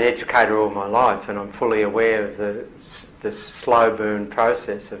been an educator all my life, and I'm fully aware of the slow burn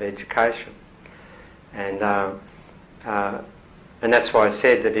process of education. And that's why I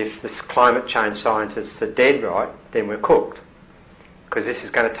said that if the climate change scientists are dead right, then we're cooked, because this is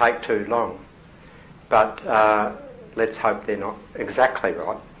going to take too long. But let's hope they're not exactly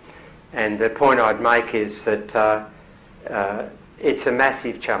right. And the point I'd make is that it's a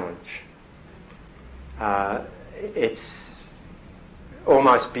massive challenge. It's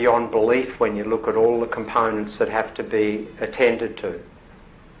almost beyond belief when you look at all the components that have to be attended to.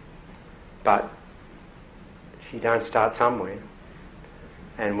 But if you don't start somewhere,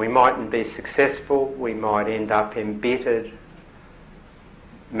 and we mightn't be successful, we might end up embittered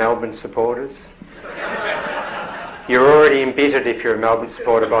Melbourne supporters. You're already embittered if you're a Melbourne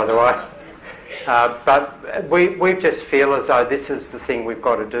supporter, by the way. But we just feel as though this is the thing we've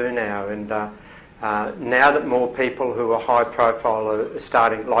got to do now. And now that more people who are high profile are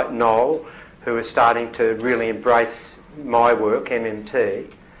starting, like Noel, who are starting to really embrace my work,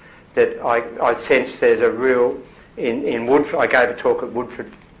 MMT, that I sense there's a real... In Woodford, I gave a talk at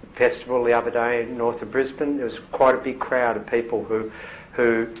Woodford Festival the other day north of Brisbane. There was quite a big crowd of people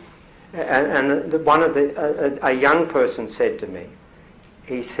a young person said to me,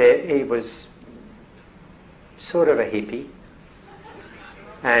 he said he was sort of a hippie,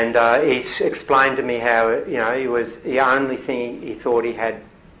 and he explained to me how he was the only thing he thought he had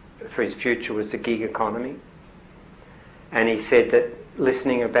for his future was the gig economy, and he said that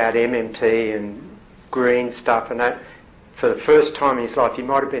listening about MMT and green stuff and that, for the first time in his life, he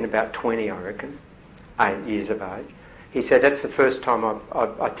might have been about 20, I reckon, 8 years of age. He said, that's the first time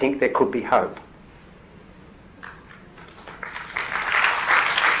I think there could be hope.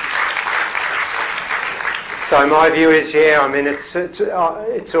 So my view is, I mean,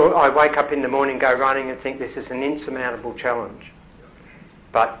 I wake up in the morning, go running and think this is an insurmountable challenge.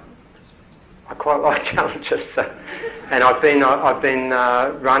 But I quite like challenges. So, and I've been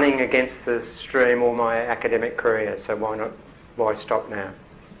running against the stream all my academic career, so why stop now?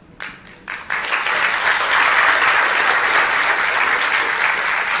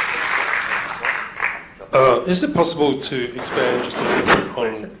 Is it possible to expand just a little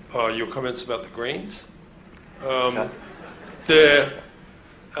bit on your comments about the Greens?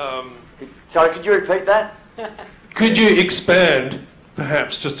 Sorry, could you repeat that? Could you expand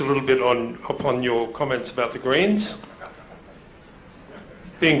perhaps just a little bit upon your comments about the Greens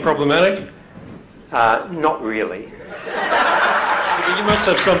being problematic? Not really. You must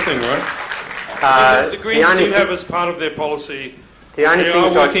have something, right? The Greens do have as part of their policy, they are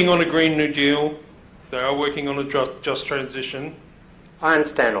working on a Green New Deal, they are working on a just transition. I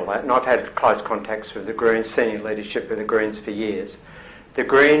understand all that, and I've had close contacts with the Greens, senior leadership with the Greens for years. The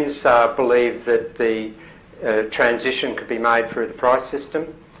Greens believe that the transition could be made through the price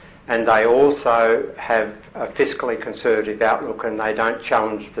system, and they also have a fiscally conservative outlook, and they don't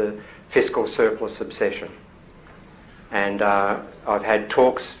challenge the fiscal surplus obsession. And I've had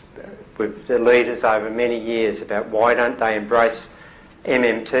talks with the leaders over many years about why don't they embrace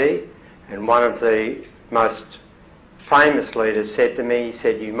MMT, and one of the most famous leaders said to me, he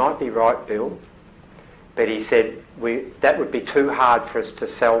said, "You might be right, Bill," but he said, that would be too hard for us to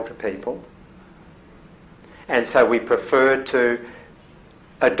sell to people. And so we prefer to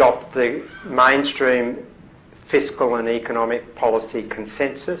adopt the mainstream fiscal and economic policy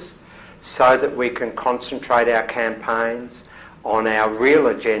consensus so that we can concentrate our campaigns on our real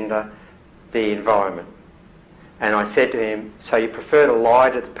agenda, the environment. And I said to him, so you prefer to lie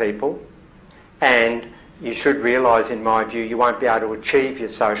to the people, and you should realise, in my view, you won't be able to achieve your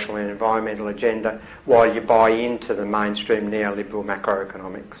social and environmental agenda while you buy into the mainstream neoliberal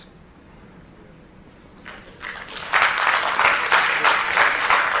macroeconomics.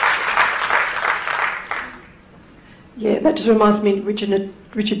 Yeah, that just reminds me of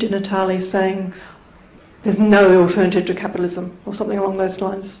Richard Di Natale saying there's no alternative to capitalism, or something along those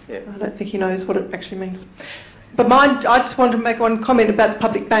lines. Yeah. I don't think he knows what it actually means. But I just wanted to make one comment about the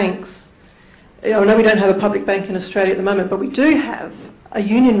public banks. I know we don't have a public bank in Australia at the moment, but we do have a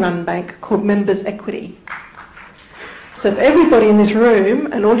union-run bank called Members Equity. So if everybody in this room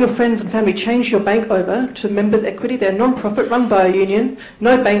and all your friends and family change your bank over to Members Equity, they're non-profit, run by a union,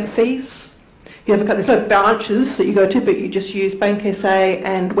 no bank fees. There's no branches that you go to, but you just use Bank SA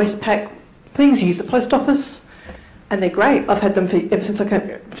and Westpac. Please use the post office, and they're great. I've had them ever since I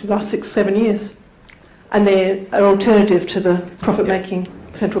came, for the last 6-7 years. And they're an alternative to the profit-making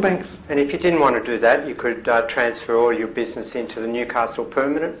central banks. And if you didn't want to do that, you could transfer all your business into the Newcastle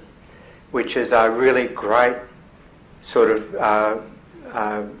Permanent, which is a really great sort of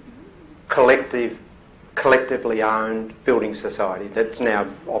collectively owned building society that now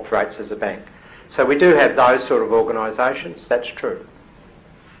operates as a bank. So we do have those sort of organisations, that's true.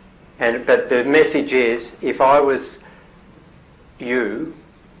 But the message is, if I was you,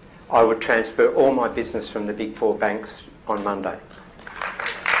 I would transfer all my business from the big four banks on Monday.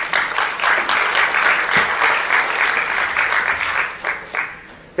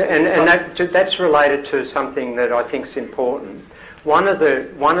 And that's related to something that I think is important. One of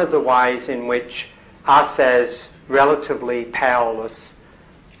the ways in which us as relatively powerless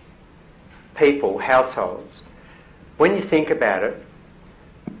people, households, when you think about it,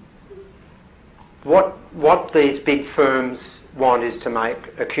 what these big firms want is to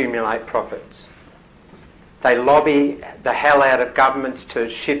accumulate profits. They lobby the hell out of governments to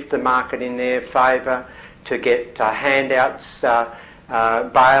shift the market in their favour, to get handouts,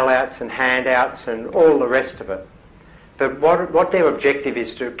 bailouts and handouts and all the rest of it. But what their objective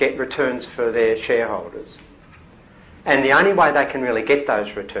is to get returns for their shareholders. And the only way they can really get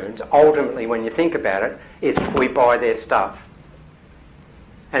those returns, ultimately when you think about it, is if we buy their stuff.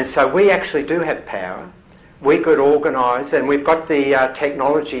 And so we actually do have power. We could organise, and we've got the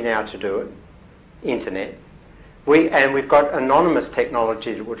technology now to do it, internet. And we've got anonymous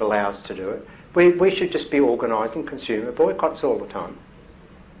technology that would allow us to do it. We should just be organising consumer boycotts all the time.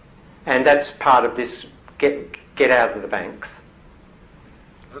 And that's part of this get out of the banks.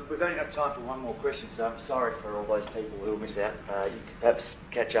 Look, we've only got time for one more question, so I'm sorry for all those people who will miss out. You could perhaps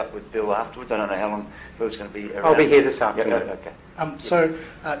catch up with Bill afterwards. I don't know how long Bill's going to be around. I'll be here this afternoon. Yeah, okay.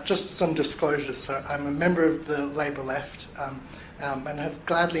 Just some disclosures. So I'm a member of the Labor Left and have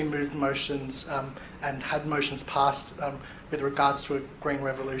gladly moved motions and had motions passed with regards to a green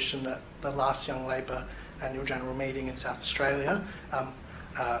revolution at the last Young Labor annual general meeting in South Australia.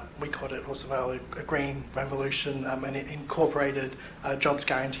 we called it as well a green revolution, and it incorporated jobs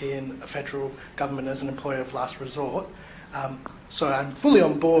guarantee and a federal government as an employer of last resort. So I'm fully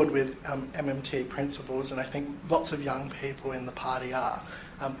on board with MMT principles, and I think lots of young people in the party are.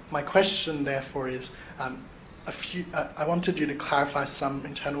 My question, therefore, is I wanted you to clarify some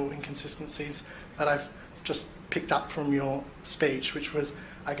internal inconsistencies that I've just picked up from your speech, which was,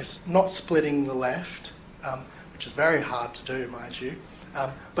 I guess, not splitting the left, which is very hard to do, mind you,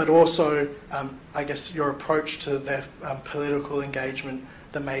 but also, I guess, your approach to their political engagement,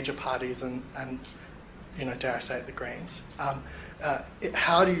 the major parties and you know, dare I say it, the Greens.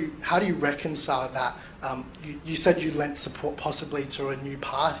 How do you reconcile that? You said you lent support possibly to a new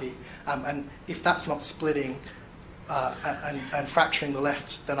party, and if that's not splitting and fracturing the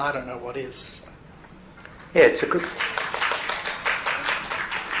left, then I don't know what is. Yeah, it's a good...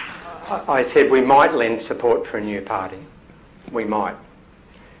 I said we might lend support for a new party. We might.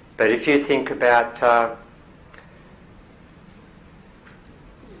 But if you think about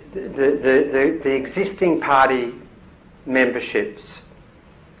the existing party memberships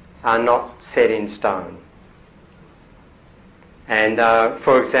are not set in stone. And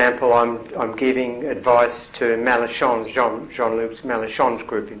for example, I'm giving advice to Mélenchon's, Jean-Luc Mélenchon's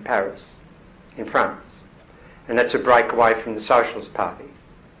group in Paris, in France. And that's a breakaway from the Socialist Party.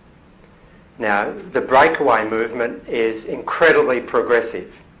 Now, the breakaway movement is incredibly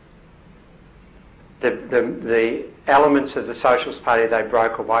progressive. The elements of the Socialist Party they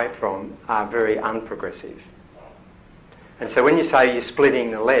broke away from are very unprogressive. And so when you say you're splitting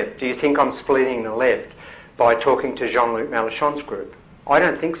the left, do you think I'm splitting the left by talking to Jean-Luc Mélenchon's group? I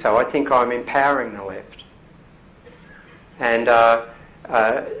don't think so. I think I'm empowering the left. And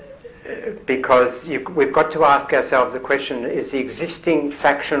because we've got to ask ourselves the question, is the existing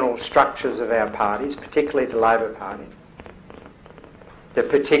factional structures of our parties, particularly the Labor Party, the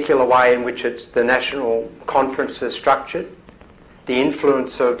particular way in which the national conference is structured, the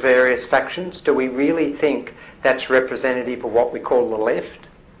influence of various factions, do we really think that's representative of what we call the left?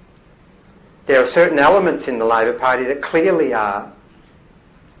 There are certain elements in the Labor Party that clearly are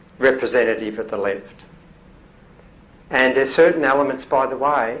representative of the left. And there's certain elements, by the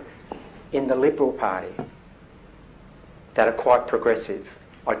way, in the Liberal Party that are quite progressive.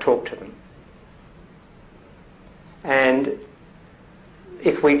 I talk to them. And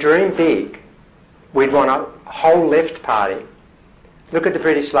if we dream big, we'd want a whole left party. Look at the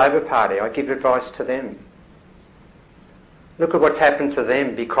British Labor Party. I give advice to them. Look at what's happened to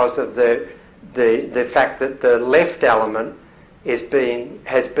them because of the fact that the left element has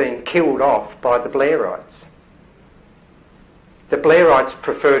been killed off by the Blairites. The Blairites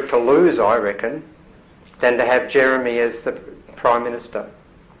preferred to lose, I reckon, than to have Jeremy as the Prime Minister.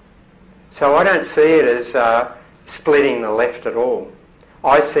 So I don't see it as splitting the left at all.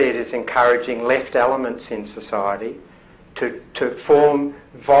 I see it as encouraging left elements in society to form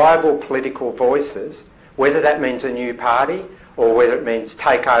viable political voices, whether that means a new party or whether it means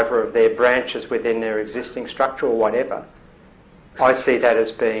takeover of their branches within their existing structure or whatever. I see that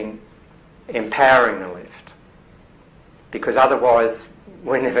as being empowering the left, because otherwise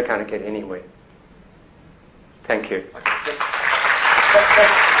we're never going to get anywhere. Thank you.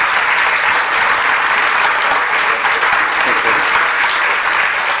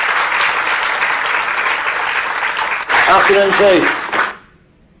 Afternoon, Steve.